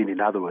hygiene,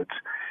 in other words.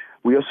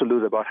 We also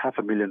lose about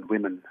 500,000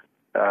 women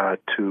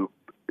to,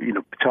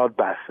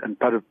 childbirth, and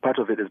part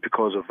of it is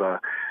because of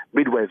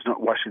midwives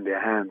not washing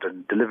their hands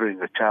and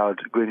delivering a child,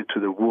 going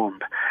into the womb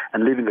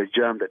and leaving a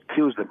germ that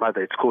kills the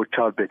mother. It's called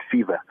childbed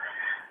fever.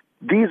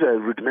 These are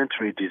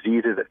rudimentary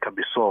diseases that can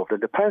be solved,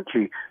 and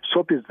apparently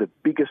soap is the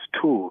biggest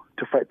tool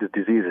to fight the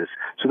diseases.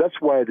 So that's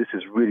why this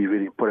is really,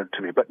 really important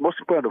to me. But most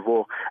important of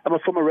all, I'm a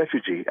former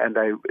refugee, and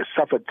I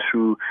suffered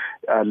through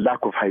lack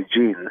of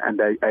hygiene,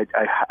 and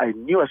I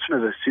knew as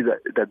soon as I see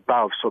that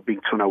bar of soap being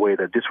thrown away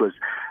that this was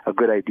a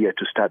good idea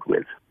to start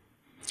with.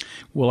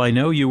 Well, I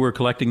know you were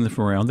collecting them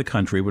from around the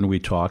country when we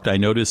talked. I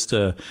noticed,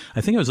 I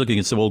think I was looking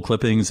at some old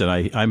clippings, and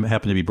I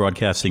happen to be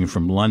broadcasting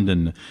from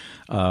London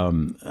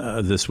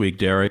this week,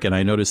 Derek, and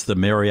I noticed the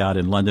Marriott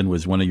in London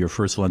was one of your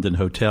first London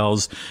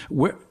hotels.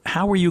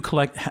 How are you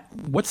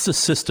what's the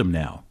system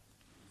now?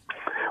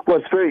 Well,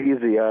 it's very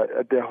easy.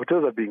 The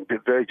hotels are being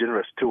very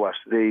generous to us.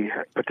 They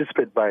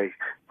participate by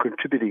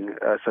contributing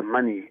some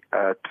money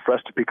for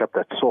us to pick up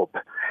that soap.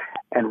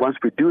 And once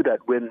we do that,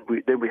 then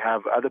we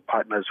have other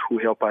partners who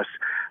help us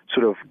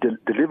sort of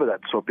deliver that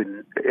soap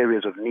in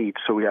areas of need.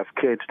 So we have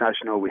Care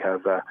International, we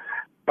have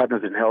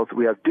Partners in Health,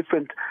 we have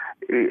different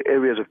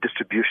areas of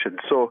distribution.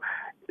 So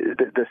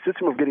the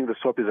system of getting the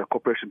soap is a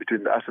cooperation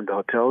between us and the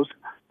hotels.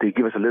 They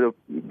give us a little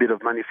bit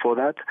of money for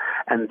that.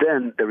 And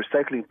then the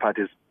recycling part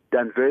is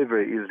done very,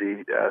 very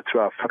easily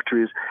through our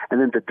factories. And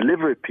then the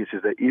delivery piece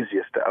is the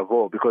easiest of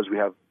all because we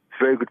have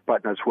very good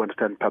partners who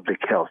understand public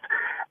health.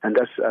 And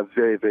that's a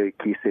very, very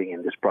key thing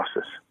in this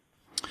process.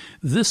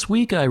 This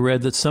week I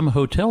read that some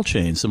hotel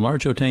chains, some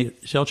large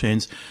hotel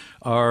chains,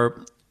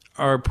 are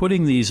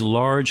putting these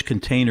large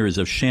containers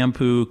of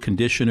shampoo,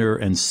 conditioner,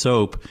 and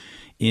soap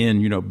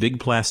in, big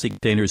plastic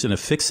containers and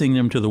affixing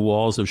them to the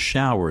walls of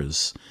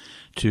showers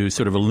to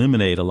sort of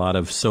eliminate a lot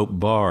of soap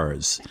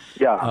bars.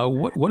 Yeah.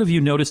 What have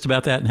you noticed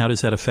about that, and how does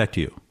that affect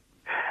you?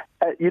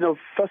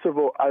 First of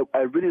all, I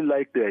really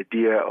like the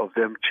idea of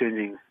them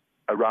changing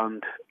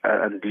around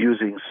and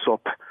using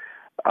soap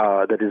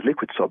that is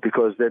liquid soap,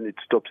 because then it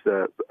stops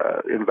the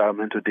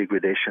environmental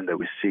degradation that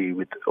we see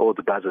with all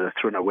the bars that are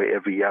thrown away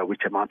every year,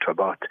 which amount to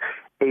about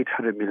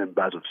 800 million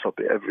bars of soap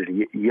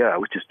every year,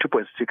 which is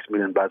 2.6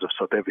 million bars of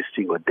soap every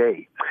single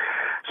day.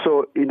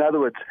 So, in other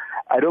words,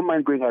 I don't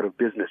mind going out of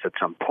business at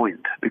some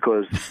point,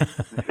 because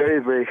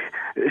very, very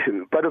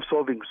part of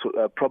solving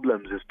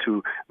problems is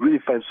to really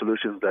find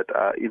solutions that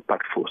are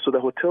impactful. So the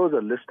hotels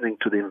are listening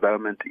to the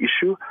environment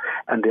issue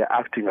and they're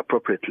acting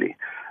appropriately.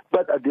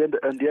 But at the end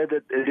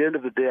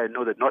of the day, I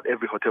know that not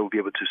every hotel will be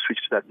able to switch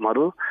to that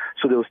model,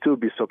 so there will still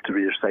be soap to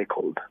be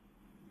recycled.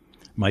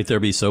 Might there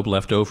be soap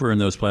left over in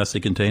those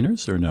plastic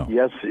containers, or no?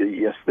 Yes,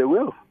 there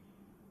will.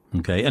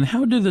 Okay, and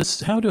how do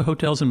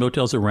hotels and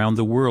motels around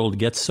the world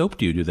get soap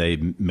to you? Do they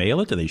mail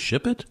it? Do they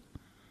ship it?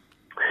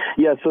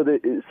 Yeah, so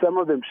some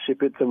of them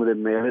ship it, some of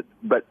them mail it,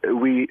 but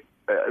we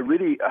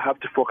really have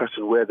to focus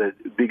on where the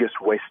biggest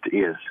waste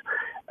is.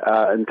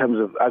 In terms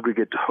of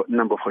aggregate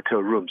number of hotel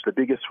rooms. The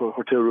biggest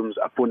hotel rooms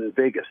are found in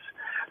Vegas.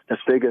 Las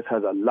Vegas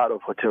has a lot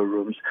of hotel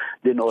rooms.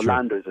 Then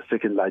Orlando is the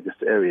second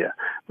largest area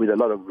with a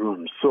lot of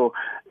rooms. So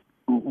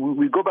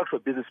we go back to a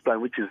business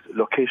plan, which is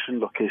location,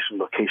 location,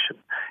 location.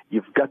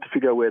 You've got to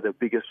figure out where the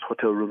biggest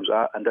hotel rooms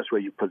are, and that's where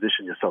you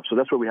position yourself. So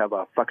that's where we have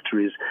our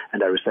factories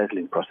and our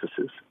recycling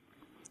processes.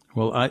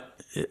 Well,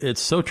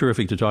 it's so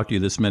terrific to talk to you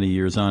this many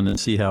years on and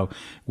see how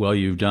well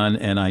you've done.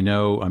 And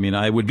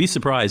I would be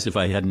surprised if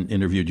I hadn't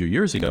interviewed you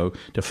years ago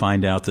to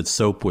find out that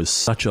soap was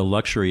such a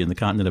luxury in the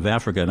continent of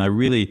Africa. And I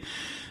really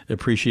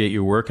appreciate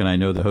your work, and I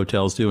know the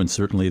hotels do, and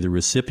certainly the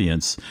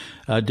recipients.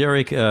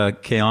 Derek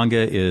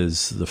Kayonga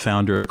is the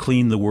founder of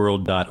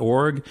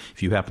cleantheworld.org.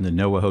 If you happen to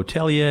know a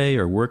hotelier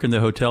or work in the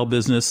hotel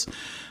business,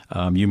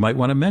 you might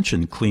want to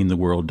mention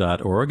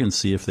cleantheworld.org and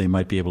see if they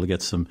might be able to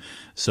get some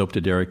soap to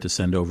Derek to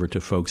send over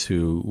to folks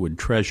who would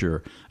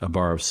treasure a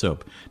bar of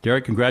soap.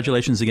 Derek,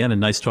 congratulations again,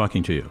 and nice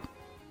talking to you.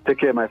 Take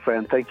care, my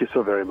friend. Thank you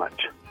so very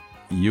much.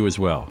 You as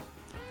well.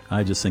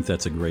 I just think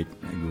that's a great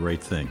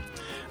thing.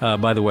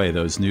 By the way,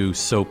 those new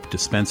soap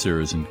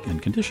dispensers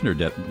and conditioner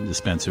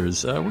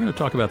dispensers, we're going to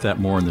talk about that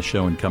more in the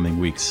show in coming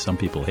weeks. Some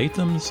people hate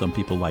them, some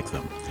people like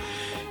them.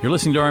 You're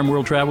listening to RM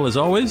World Travel as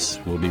always.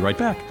 We'll be right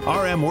back.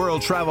 RM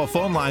World Travel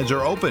phone lines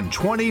are open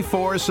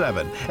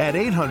 24/7 at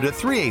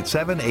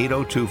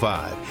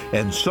 800-387-8025.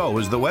 And so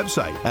is the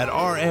website at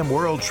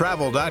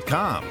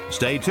rmworldtravel.com.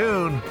 Stay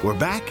tuned. We're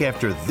back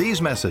after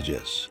these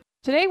messages.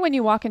 Today, when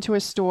you walk into a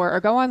store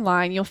or go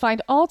online, you'll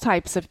find all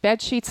types of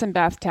bed sheets and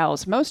bath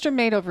towels. Most are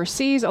made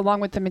overseas along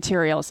with the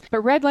materials.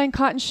 But Redland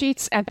cotton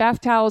sheets and bath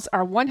towels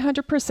are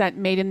 100%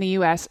 made in the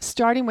U.S.,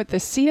 starting with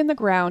the seed in the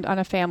ground on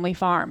a family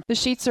farm. The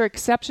sheets are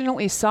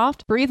exceptionally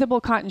soft,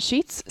 breathable cotton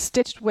sheets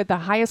stitched with the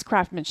highest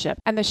craftsmanship.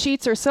 And the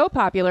sheets are so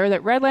popular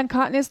that Redland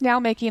Cotton is now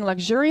making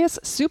luxurious,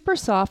 super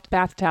soft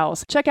bath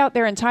towels. Check out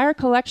their entire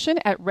collection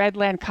at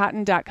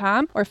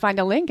redlandcotton.com or find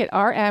a link at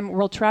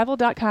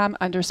rmworldtravel.com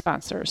under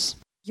sponsors.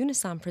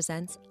 Unisom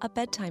presents A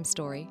Bedtime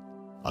Story.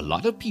 A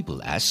lot of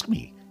people ask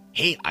me,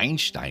 "Hey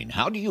Einstein,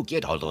 how do you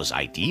get all those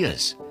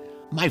ideas?"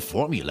 My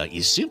formula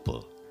is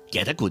simple.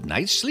 Get a good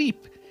night's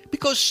sleep.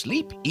 Because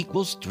sleep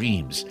equals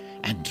dreams,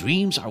 and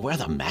dreams are where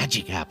the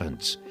magic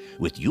happens.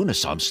 With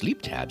Unisom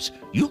sleep tabs,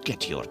 you'll get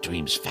to your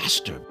dreams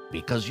faster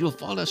because you'll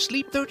fall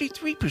asleep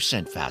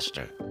 33%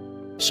 faster.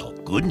 So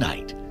good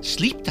night,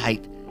 sleep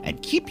tight,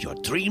 and keep your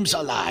dreams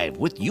alive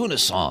with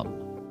Unisom.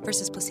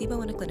 Versus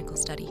placebo in a clinical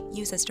study.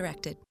 Use as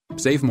directed.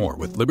 Save more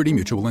with Liberty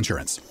Mutual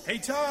Insurance. Hey,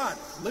 Todd,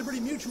 Liberty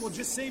Mutual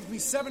just saved me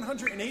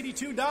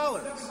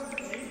 $782.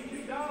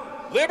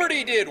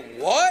 Liberty did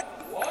what?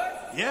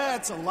 Yeah,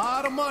 it's a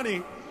lot of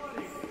money.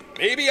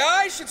 Maybe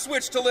I should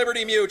switch to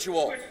Liberty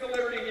Mutual.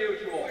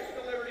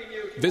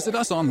 Visit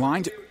us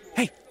online to...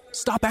 Hey,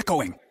 stop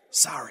echoing.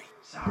 Sorry.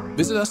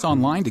 Visit us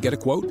online to get a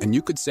quote, and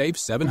you could save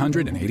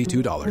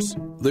 $782.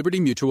 Liberty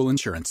Mutual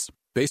Insurance.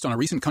 Based on a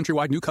recent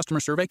countrywide new customer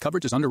survey,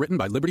 coverage is underwritten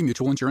by Liberty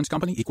Mutual Insurance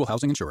Company, Equal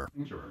Housing Insurer.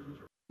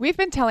 We've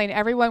been telling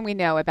everyone we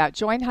know about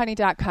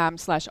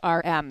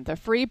joinhoney.com/RM, the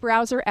free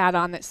browser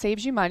add-on that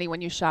saves you money when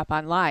you shop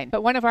online.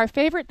 But one of our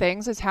favorite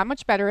things is how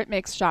much better it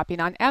makes shopping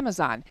on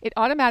Amazon. It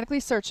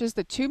automatically searches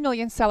the 2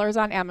 million sellers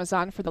on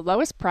Amazon for the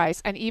lowest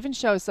price and even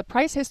shows the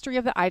price history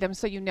of the item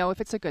so you know if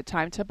it's a good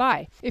time to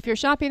buy. If you're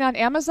shopping on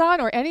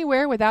Amazon or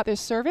anywhere without this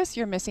service,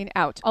 you're missing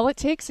out. All it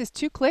takes is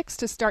 2 clicks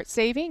to start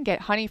saving.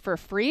 Get Honey for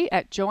free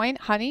at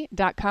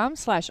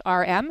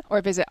joinhoney.com/RM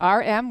or visit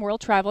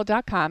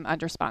rmworldtravel.com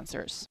under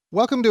sponsors.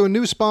 Welcome to a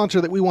new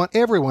sponsor that we want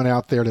everyone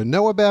out there to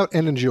know about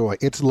and enjoy.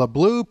 It's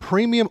LeBlue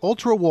Premium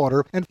Ultra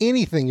Water, and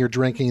anything you're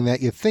drinking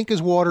that you think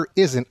is water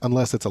isn't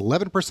unless it's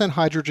 11%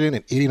 hydrogen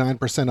and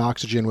 89%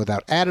 oxygen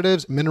without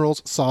additives,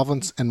 minerals,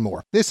 solvents, and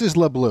more. This is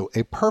LeBlue,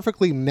 a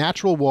perfectly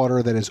natural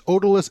water that is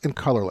odorless and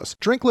colorless.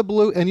 Drink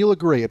LeBlue and you'll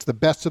agree it's the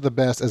best of the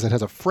best as it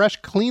has a fresh,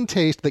 clean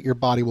taste that your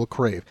body will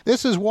crave.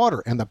 This is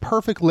water and the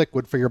perfect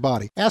liquid for your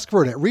body. Ask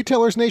for it at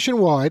retailers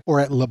nationwide or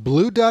at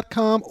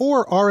leblue.com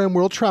or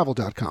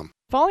rmworldtravel.com.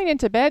 Falling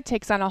into bed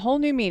takes on a whole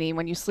new meaning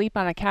when you sleep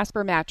on a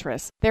Casper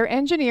mattress. Their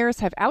engineers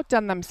have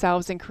outdone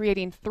themselves in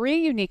creating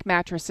 3 unique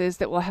mattresses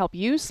that will help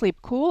you sleep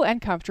cool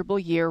and comfortable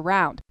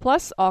year-round.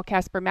 Plus, all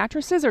Casper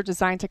mattresses are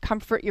designed to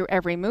comfort your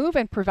every move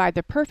and provide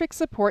the perfect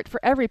support for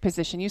every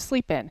position you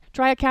sleep in.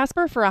 Try a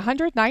Casper for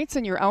 100 nights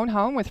in your own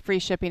home with free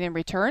shipping and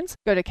returns.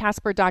 Go to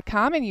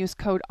Casper.com and use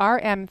code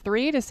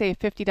RM3 to save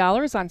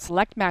 $50 on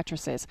select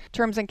mattresses.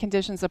 Terms and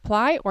conditions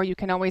apply, or you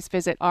can always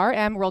visit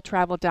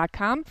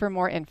rmworldtravel.com for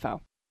more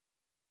info.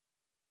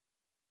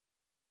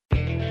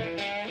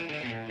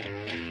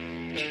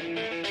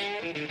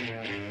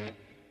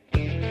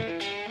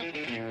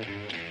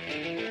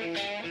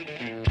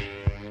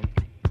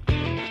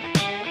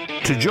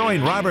 To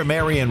join Robert,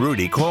 Mary, and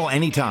Rudy, call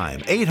anytime,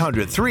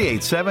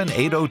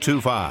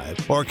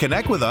 800-387-8025, or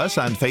connect with us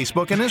on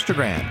Facebook and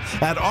Instagram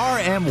at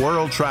RM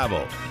World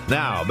Travel.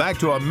 Now, back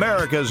to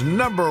America's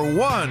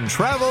 #1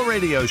 travel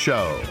radio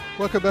show.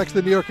 Welcome back to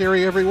the New York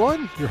area,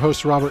 everyone. Your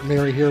host, Robert and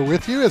Mary, here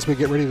with you as we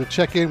get ready to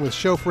check in with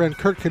show friend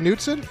Kurt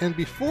Knudsen. And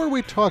before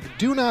we talk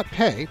Do Not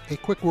Pay, a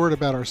quick word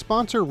about our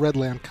sponsor,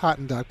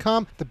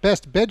 RedlandCotton.com, the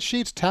best bed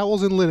sheets,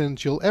 towels, and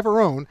linens you'll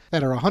ever own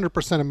that are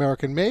 100%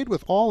 American-made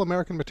with all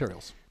American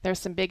materials. There's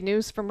some big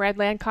news from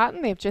Redland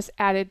Cotton. They've just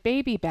added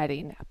baby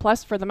bedding.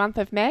 Plus, for the month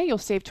of May, you'll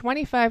save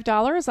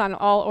 $25 on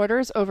all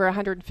orders over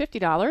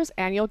 $150,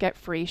 and you'll get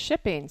free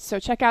shipping. So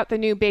check out the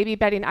new baby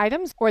bedding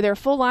items or their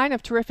full line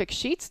of terrific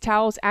sheets,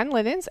 towels, and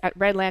linens at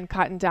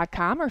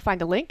redlandcotton.com or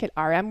find a link at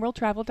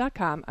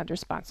rmworldtravel.com under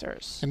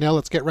sponsors. And now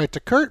let's get right to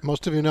Kurt.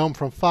 Most of you know him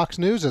from Fox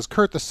News as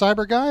Kurt the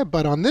Cyber Guy,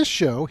 but on this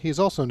show, he's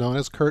also known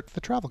as Kurt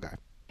the Travel Guy.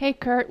 Hey,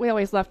 Kurt. We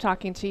always love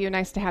talking to you.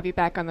 Nice to have you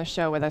back on the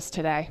show with us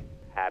today.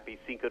 Happy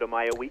Cinco de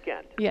Mayo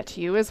weekend. Yeah,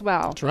 to you as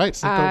well. That's right.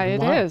 Cinco de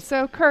Mayo. It is.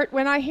 So, Kurt,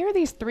 when I hear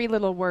these 3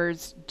 little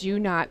words, do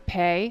not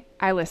pay,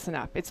 I listen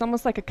up. It's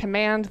almost like a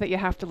command that you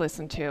have to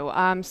listen to.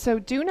 So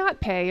do not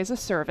pay is a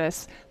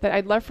service that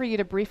I'd love for you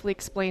to briefly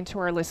explain to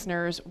our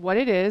listeners what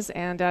it is.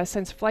 And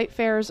since flight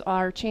fares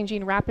are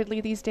changing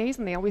rapidly these days,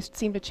 and they always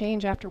seem to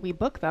change after we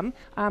book them,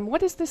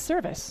 what is this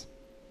service?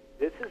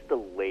 This is the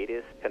latest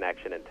greatest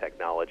connection in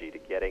technology to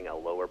getting a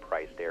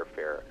lower-priced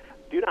airfare.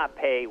 Do Not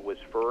Pay was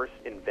first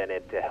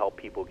invented to help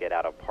people get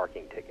out of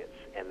parking tickets,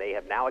 and they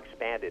have now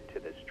expanded to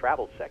this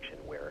travel section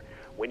where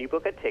when you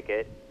book a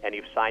ticket and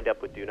you've signed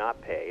up with Do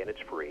Not Pay and it's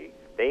free,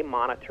 they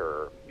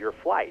monitor your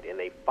flight and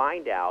they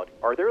find out,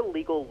 are there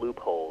legal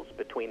loopholes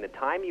between the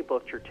time you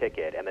booked your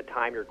ticket and the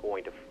time you're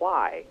going to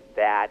fly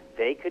that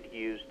they could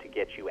use to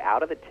get you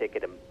out of the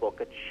ticket and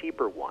book a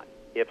cheaper one?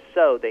 If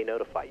so, they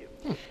notify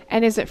you.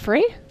 And is it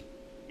free?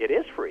 It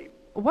is free.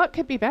 What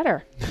could be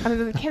better? I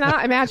mean, I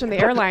cannot imagine the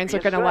airlines are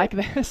going to like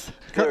this.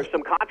 There's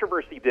some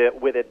controversy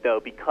with it,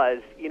 though, because,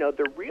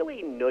 they're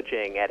really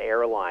nudging at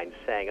airlines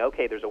saying,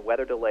 okay, there's a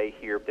weather delay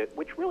here,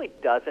 which really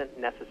doesn't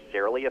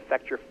necessarily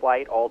affect your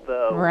flight,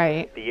 although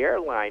the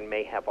airline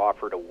may have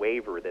offered a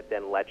waiver that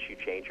then lets you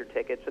change your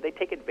ticket. So they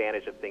take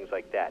advantage of things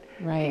like that.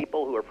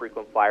 People who are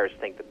frequent flyers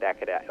think that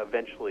could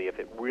eventually, if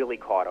it really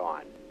caught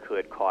on,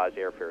 could cause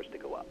airfares to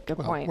go up. Good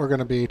point. We're going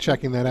to be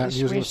checking that out and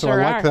using it, so I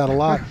like that a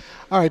lot.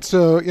 All right,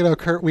 so,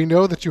 Kurt, we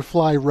know that you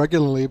fly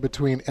regularly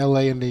between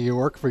L.A. and New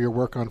York for your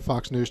work on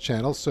Fox News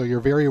Channel, so you're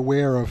very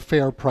aware of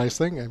fare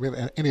pricing. I mean,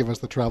 any of us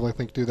that travel, I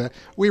think, do that.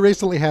 We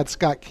recently had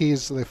Scott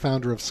Keyes, the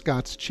founder of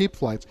Scott's Cheap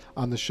Flights,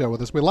 on the show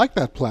with us. We like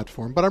that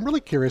platform, but I'm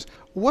really curious,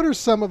 what are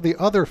some of the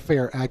other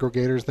fare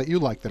aggregators that you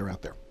like that are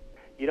out there?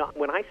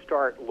 When I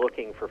start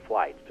looking for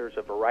flights, there's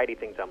a variety of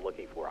things I'm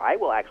looking for. I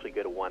will actually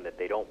go to one that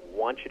they don't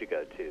want you to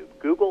go to.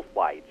 Google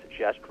Flights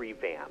just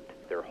revamped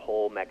their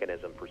whole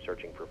mechanism for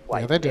searching for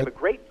flights. Yeah, they have a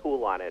great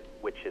tool on it,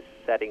 which is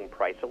setting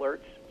price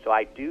alerts. So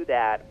I do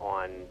that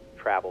on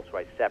travel, so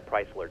I set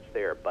price alerts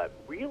there. But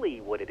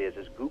really what it is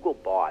Google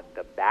bought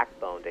the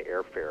backbone to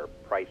airfare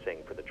pricing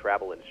for the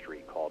travel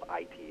industry called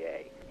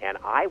ITA. And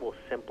I will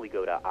simply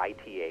go to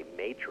ITA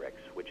Matrix,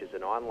 which is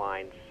an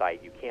online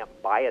site. You can't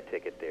buy a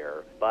ticket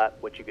there, but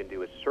what you can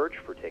do is search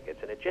for tickets,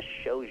 and it just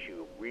shows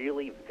you a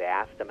really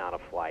vast amount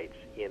of flights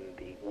in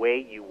the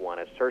way you want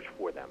to search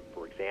for them.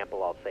 For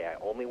example, I'll say I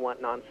only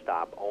want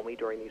nonstop, only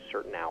during these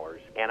certain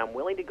hours, and I'm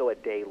willing to go a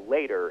day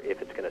later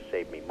if it's going to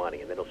save me money.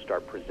 And then it'll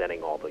start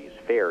presenting all these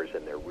fares,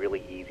 and they're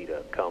really easy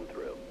to comb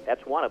through.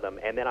 That's one of them.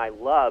 And then I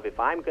love, if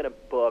I'm going to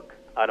book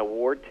an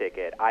award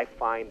ticket, I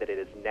find that it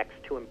is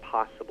next to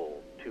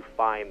impossible to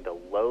find the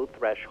low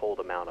threshold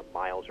amount of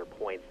miles or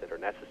points that are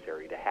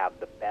necessary to have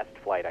the best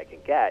flight I can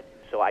get.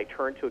 So I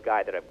turn to a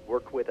guy that I've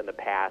worked with in the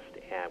past,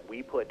 and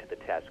we put to the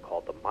test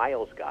called the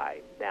Miles Guy.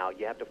 Now,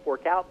 you have to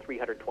fork out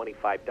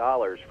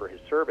 $325 for his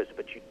service,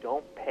 but you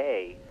don't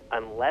pay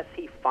unless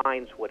he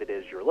finds what it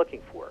is you're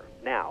looking for.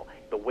 Now,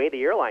 the way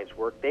the airlines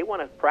work, they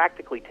want to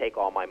practically take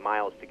all my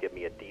miles to give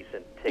me a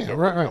decent ticket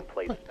to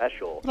someplace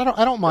special. But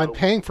I don't mind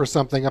paying for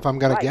something if I'm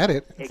going to get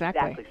it.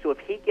 Exactly. So if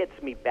he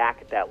gets me back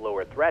at that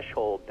lower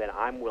threshold, then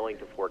I'm willing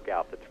to fork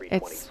out the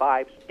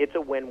 $325. It's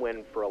a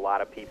win-win for a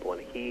lot of people,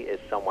 and he is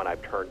someone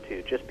I've turned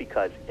to just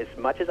because as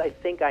much as I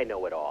think I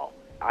know it all,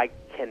 I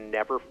can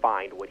never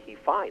find what he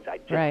finds. I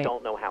just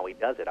don't know how he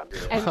does it.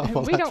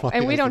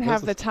 We don't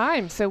have the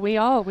time, so we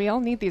all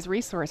need these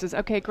resources.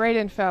 Okay, great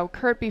info.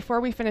 Kurt, before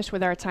we finish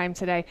with our time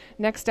today,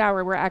 next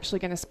hour we're actually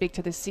going to speak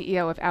to the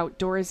CEO of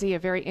Outdoorsy, a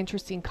very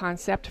interesting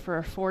concept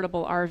for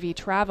affordable RV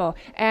travel.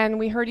 And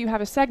we heard you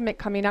have a segment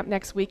coming up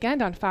next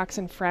weekend on Fox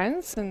and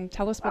Friends, and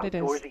tell us what it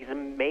is. Outdoorsy is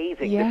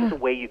amazing. This is a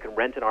way you can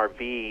rent an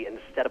RV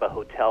instead of a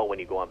hotel when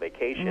you go on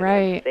vacation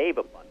and save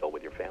a bundle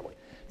with your family.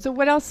 So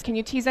what else? Can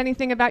you tease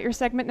anything about your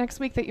segment next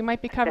week that you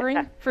might be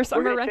covering for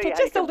summer rental?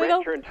 Just a little.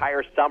 Rent your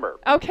entire summer.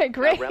 Okay,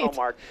 great. Rental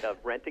market of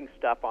renting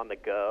stuff on the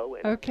go.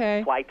 And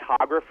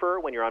Flightographer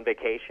when you're on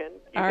vacation.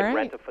 You can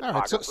rent a photographer.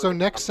 All right, so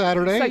next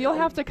Saturday. So you'll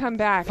have to come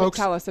back and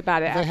tell us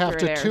about it. They have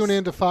to tune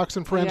in to Fox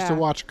and Friends to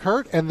watch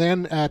Kurt, and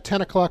then at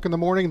 10 o'clock in the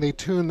morning they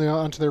tune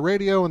onto their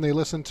radio and they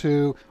listen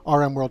to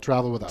RM World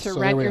Travel with us. To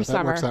rent your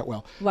summer. That works out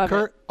well. Love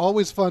Kurt,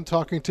 always fun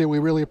talking to you. We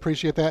really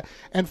appreciate that.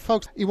 And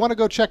folks, you want to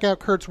go check out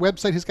Kurt's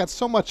website. He's got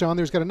so much on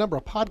there. He's got a number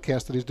of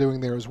podcasts that he's doing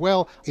there as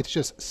well. It's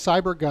just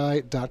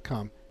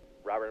cyberguy.com.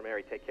 Robert and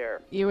Mary, take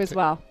care. You as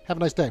well. Have a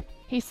nice day.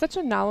 He's such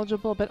a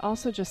knowledgeable, but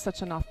also just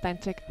such an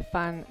authentic,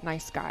 fun,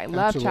 nice guy.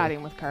 Love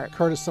chatting with Kurt.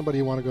 Kurt is somebody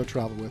you want to go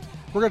travel with.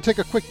 We're going to take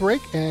a quick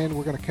break, and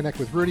we're going to connect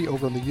with Rudy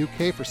over in the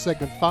UK for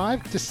segment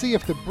 5 to see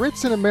if the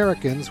Brits and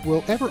Americans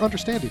will ever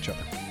understand each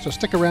other. So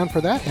stick around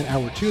for that in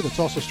hour 2. That's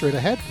also straight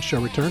ahead. The show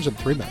returns in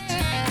 3 minutes.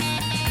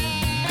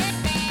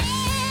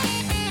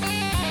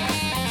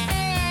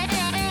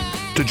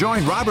 To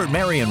join Robert,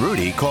 Mary, and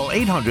Rudy, call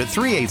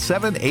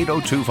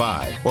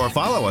 800-387-8025 or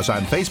follow us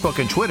on Facebook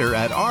and Twitter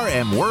at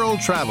RM World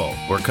Travel.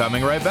 We're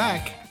coming right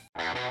back.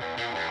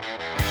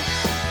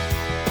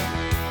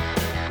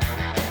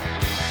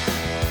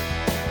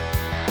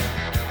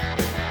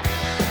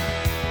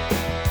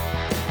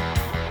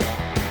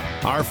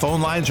 Our phone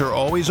lines are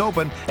always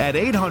open at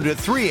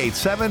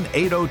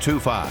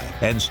 800-387-8025.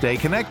 And stay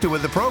connected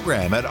with the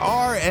program at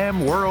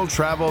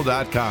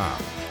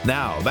rmworldtravel.com.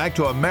 Now, back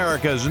to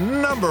America's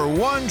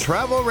 #1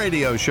 travel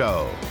radio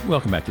show.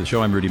 Welcome back to the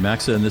show. I'm Rudy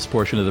Maxa, and this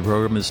portion of the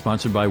program is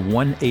sponsored by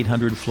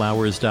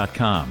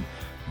 1-800-Flowers.com.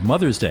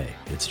 Mother's Day,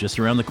 it's just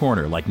around the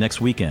corner, like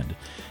next weekend.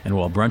 And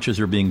while brunches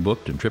are being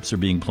booked and trips are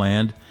being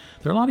planned,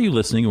 there are a lot of you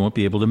listening who won't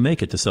be able to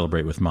make it to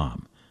celebrate with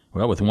Mom.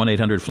 Well, with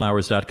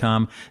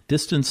 1-800-Flowers.com,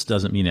 distance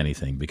doesn't mean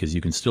anything because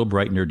you can still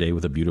brighten your day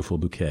with a beautiful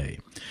bouquet.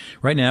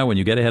 Right now, when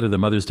you get ahead of the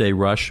Mother's Day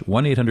rush,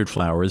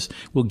 1-800-Flowers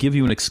will give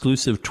you an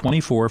exclusive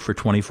 24 for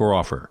 24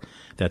 offer.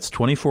 That's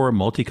 24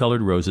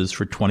 multicolored roses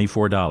for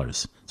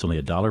 $24. It's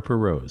only $1 per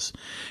rose.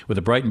 With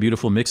a bright and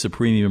beautiful mix of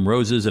premium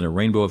roses and a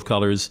rainbow of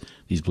colors,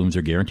 these blooms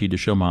are guaranteed to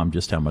show Mom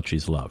just how much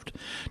she's loved.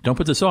 Don't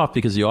put this off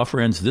because the offer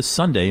ends this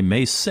Sunday,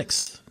 May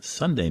 6th.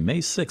 Sunday, May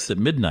 6th at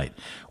midnight.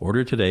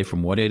 Order today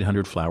from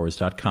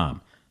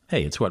 1-800-Flowers.com.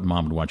 Hey, it's what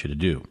Mom would want you to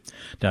do.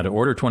 Now, to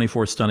order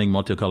 24 stunning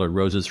multicolored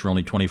roses for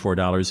only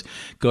 $24,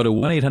 go to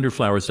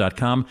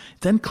 1-800-Flowers.com,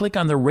 then click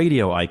on the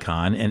radio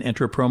icon and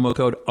enter promo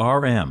code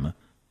RM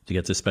to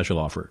get this special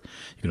offer.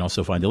 You can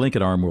also find a link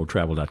at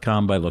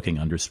rmworldtravel.com by looking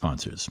under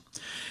sponsors.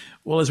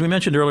 Well, as we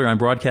mentioned earlier, I'm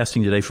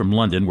broadcasting today from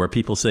London, where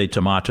people say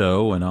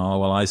tomato, and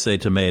while I say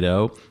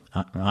tomato,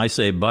 I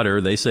say butter,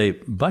 they say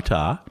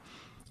butter,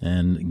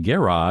 and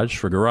garage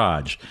for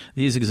garage.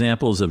 These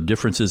examples of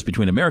differences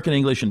between American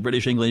English and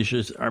British English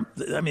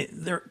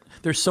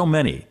there's so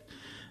many.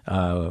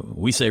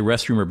 We say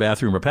restroom or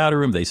bathroom or powder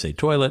room. They say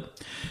toilet.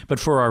 But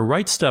for our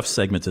Right Stuff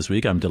segment this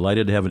week, I'm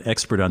delighted to have an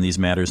expert on these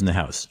matters in the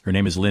house. Her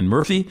name is Lynn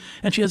Murphy,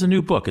 and she has a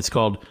new book. It's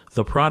called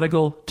The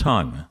Prodigal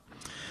Tongue.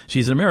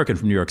 She's an American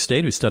from New York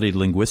State who studied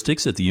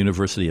linguistics at the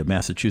University of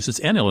Massachusetts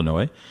and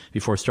Illinois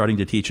before starting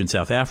to teach in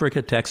South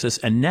Africa, Texas,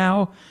 and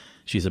now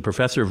she's a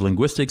professor of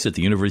linguistics at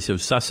the University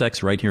of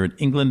Sussex right here in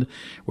England,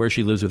 where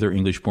she lives with her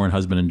English-born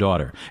husband and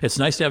daughter. It's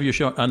nice to have you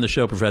on the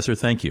show, Professor.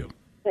 Thank you.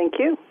 Thank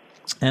you.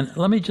 And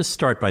let me just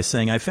start by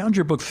saying I found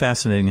your book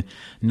fascinating,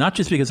 not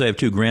just because I have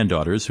two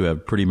granddaughters who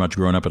have pretty much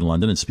grown up in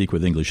London and speak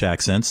with English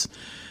accents,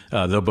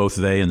 though both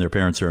they and their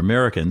parents are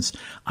Americans.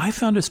 I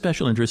found a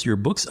special interest in your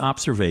book's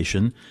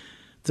observation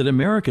that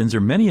Americans,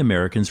 or many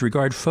Americans,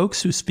 regard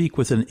folks who speak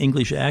with an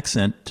English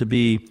accent to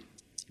be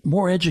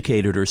more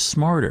educated or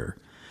smarter,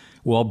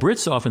 while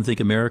Brits often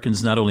think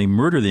Americans not only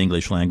murder the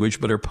English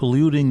language, but are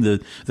polluting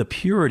the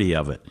purity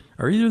of it.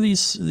 Are either of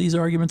these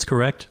arguments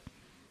correct?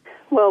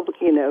 Well,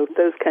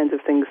 those kinds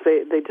of things,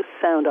 they just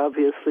sound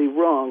obviously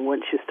wrong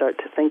once you start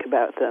to think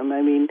about them.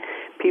 I mean,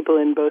 people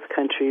in both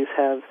countries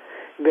have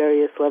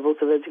various levels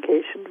of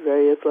education,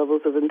 various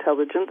levels of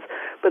intelligence,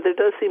 but there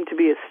does seem to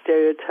be a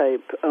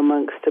stereotype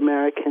amongst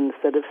Americans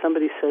that if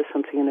somebody says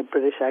something in a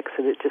British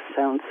accent, it just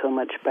sounds so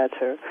much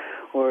better,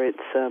 or it's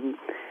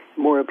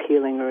more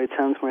appealing, or it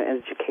sounds more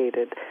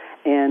educated.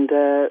 And,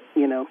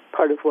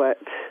 part of what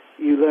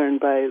you learn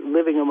by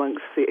living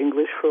amongst the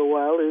English for a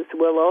while is,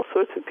 well, all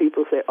sorts of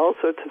people say all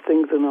sorts of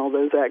things in all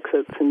those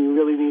accents, and you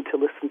really need to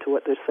listen to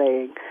what they're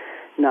saying,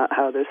 not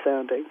how they're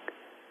sounding.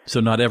 So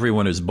not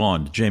everyone is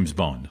Bond, James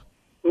Bond.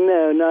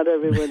 No, not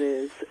everyone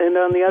is. And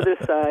on the other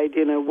side,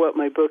 what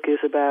my book is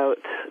about,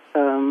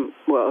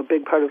 a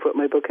big part of what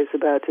my book is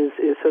about is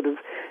sort of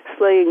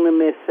slaying the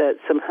myth that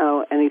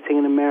somehow anything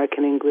in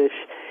American English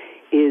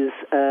is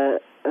a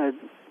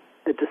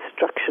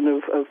destruction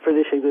of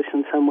British English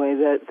in some way,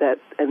 that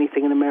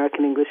anything in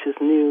American English is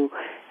new,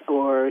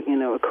 or,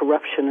 a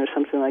corruption or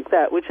something like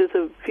that, which is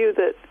a view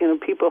that,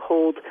 people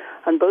hold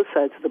on both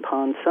sides of the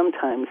pond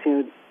sometimes.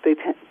 They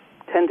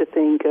tend to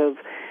think of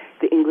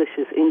the English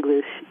the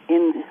English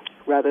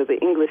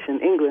in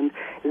England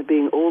as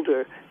being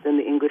older than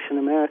the English in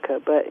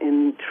America. But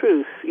in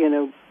truth,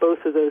 both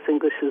of those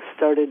Englishes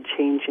started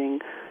changing,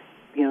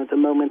 the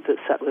moment that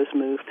settlers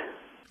moved.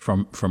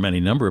 From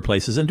any number of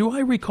places. And do I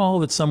recall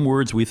that some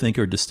words we think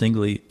are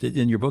distinctly,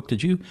 in your book,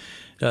 did you,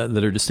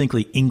 that are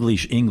distinctly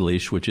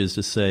English, which is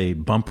to say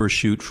bumper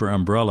shoot for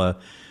umbrella,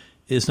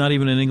 is not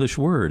even an English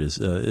word.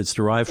 It's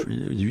derived,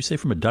 did you say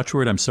from a Dutch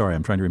word? I'm sorry,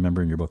 I'm trying to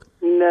remember in your book.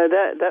 No,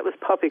 that was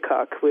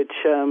poppycock, which...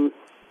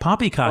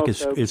 Poppycock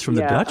also, is from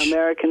the Dutch?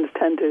 Americans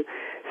tend to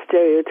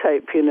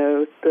stereotype,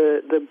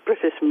 the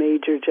British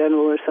Major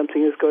General or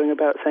something is going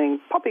about saying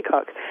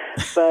poppycock.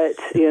 But,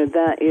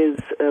 that is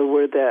a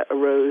word that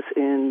arose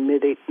in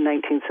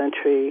mid-19th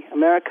century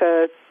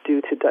America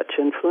due to Dutch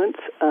influence.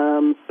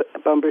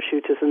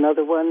 Bumbershoot is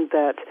another one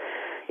that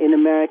in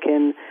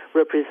American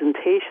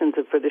representations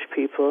of British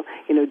people,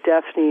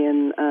 Daphne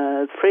and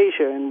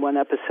Frasier in one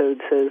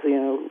episode says,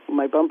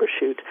 my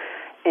bumbershoot.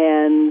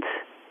 And,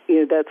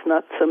 that's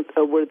not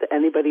a word that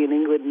anybody in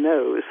England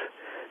knows.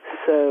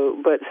 So,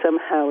 but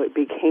somehow it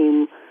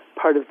became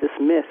part of this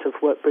myth of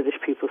what British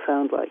people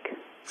sound like.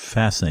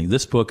 Fascinating.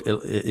 This book,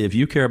 if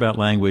you care about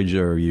language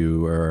or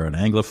you are an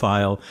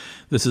Anglophile,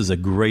 this is a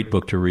great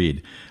book to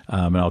read.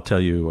 And I'll tell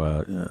you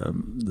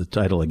the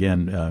title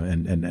again,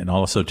 and I'll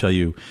also tell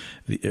you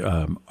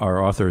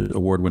our author's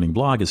award-winning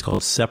blog is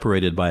called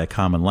Separated by a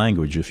Common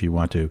Language, if you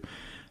want to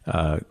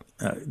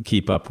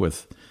keep up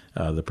with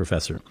the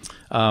professor.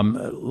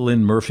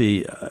 Lynn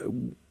Murphy,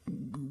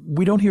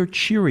 we don't hear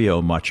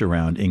Cheerio much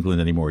around England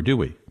anymore, do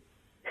we?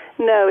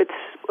 No, it's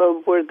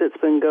a word that's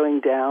been going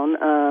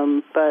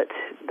down, but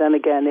then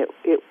again,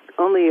 it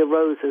only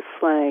arose as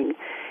slang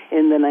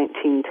in the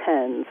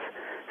 1910s.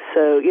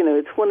 So,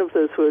 it's one of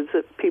those words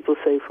that people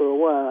say for a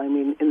while. I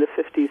mean, in the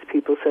 50s,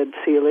 people said,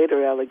 "See you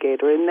later,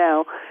 alligator," and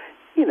now,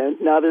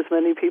 not as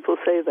many people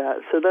say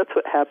that. So that's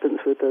what happens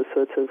with those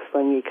sorts of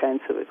slangy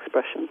kinds of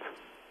expressions.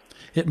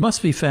 It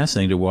must be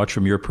fascinating to watch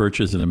from your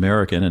perch as an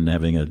American and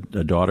having a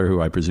daughter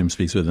who I presume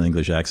speaks with an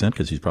English accent,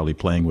 because she's probably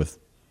playing with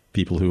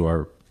people who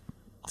are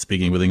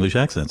speaking with English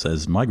accents,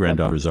 as my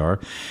granddaughters are,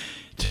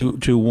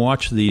 to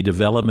watch the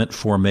development,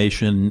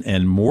 formation,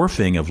 and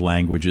morphing of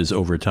languages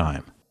over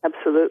time.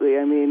 Absolutely.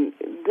 I mean,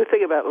 the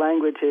thing about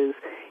language is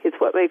it's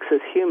what makes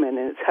us human,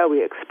 and it's how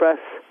we express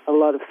a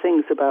lot of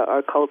things about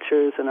our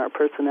cultures and our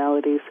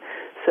personalities.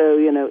 So,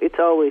 it's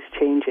always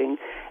changing,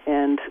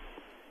 and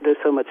there's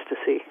so much to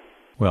see.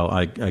 Well,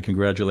 I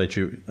congratulate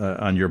you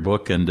on your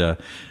book, and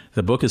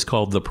the book is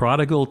called The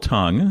Prodigal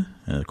Tongue,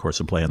 and of course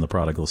a play on The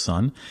Prodigal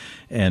Son,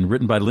 and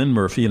written by Lynn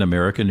Murphy, an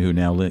American who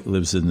now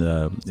lives in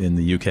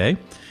the UK.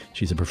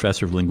 She's a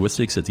professor of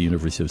linguistics at the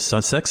University of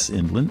Sussex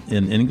in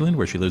England,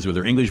 where she lives with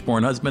her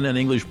English-born husband and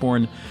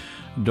English-born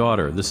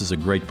daughter. This is a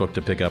great book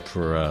to pick up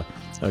for a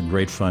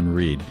great fun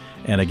read.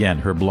 And again,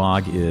 her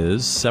blog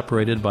is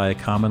Separated by a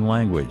Common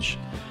Language.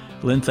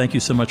 Lynn, thank you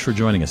so much for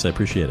joining us. I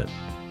appreciate it.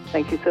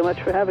 Thank you so much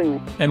for having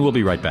me. And we'll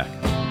be right back.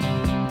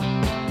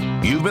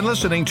 You've been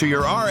listening to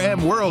your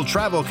RM World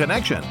Travel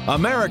Connection,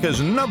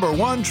 America's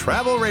 #1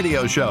 travel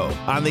radio show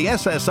on the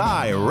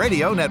SSI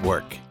Radio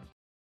Network.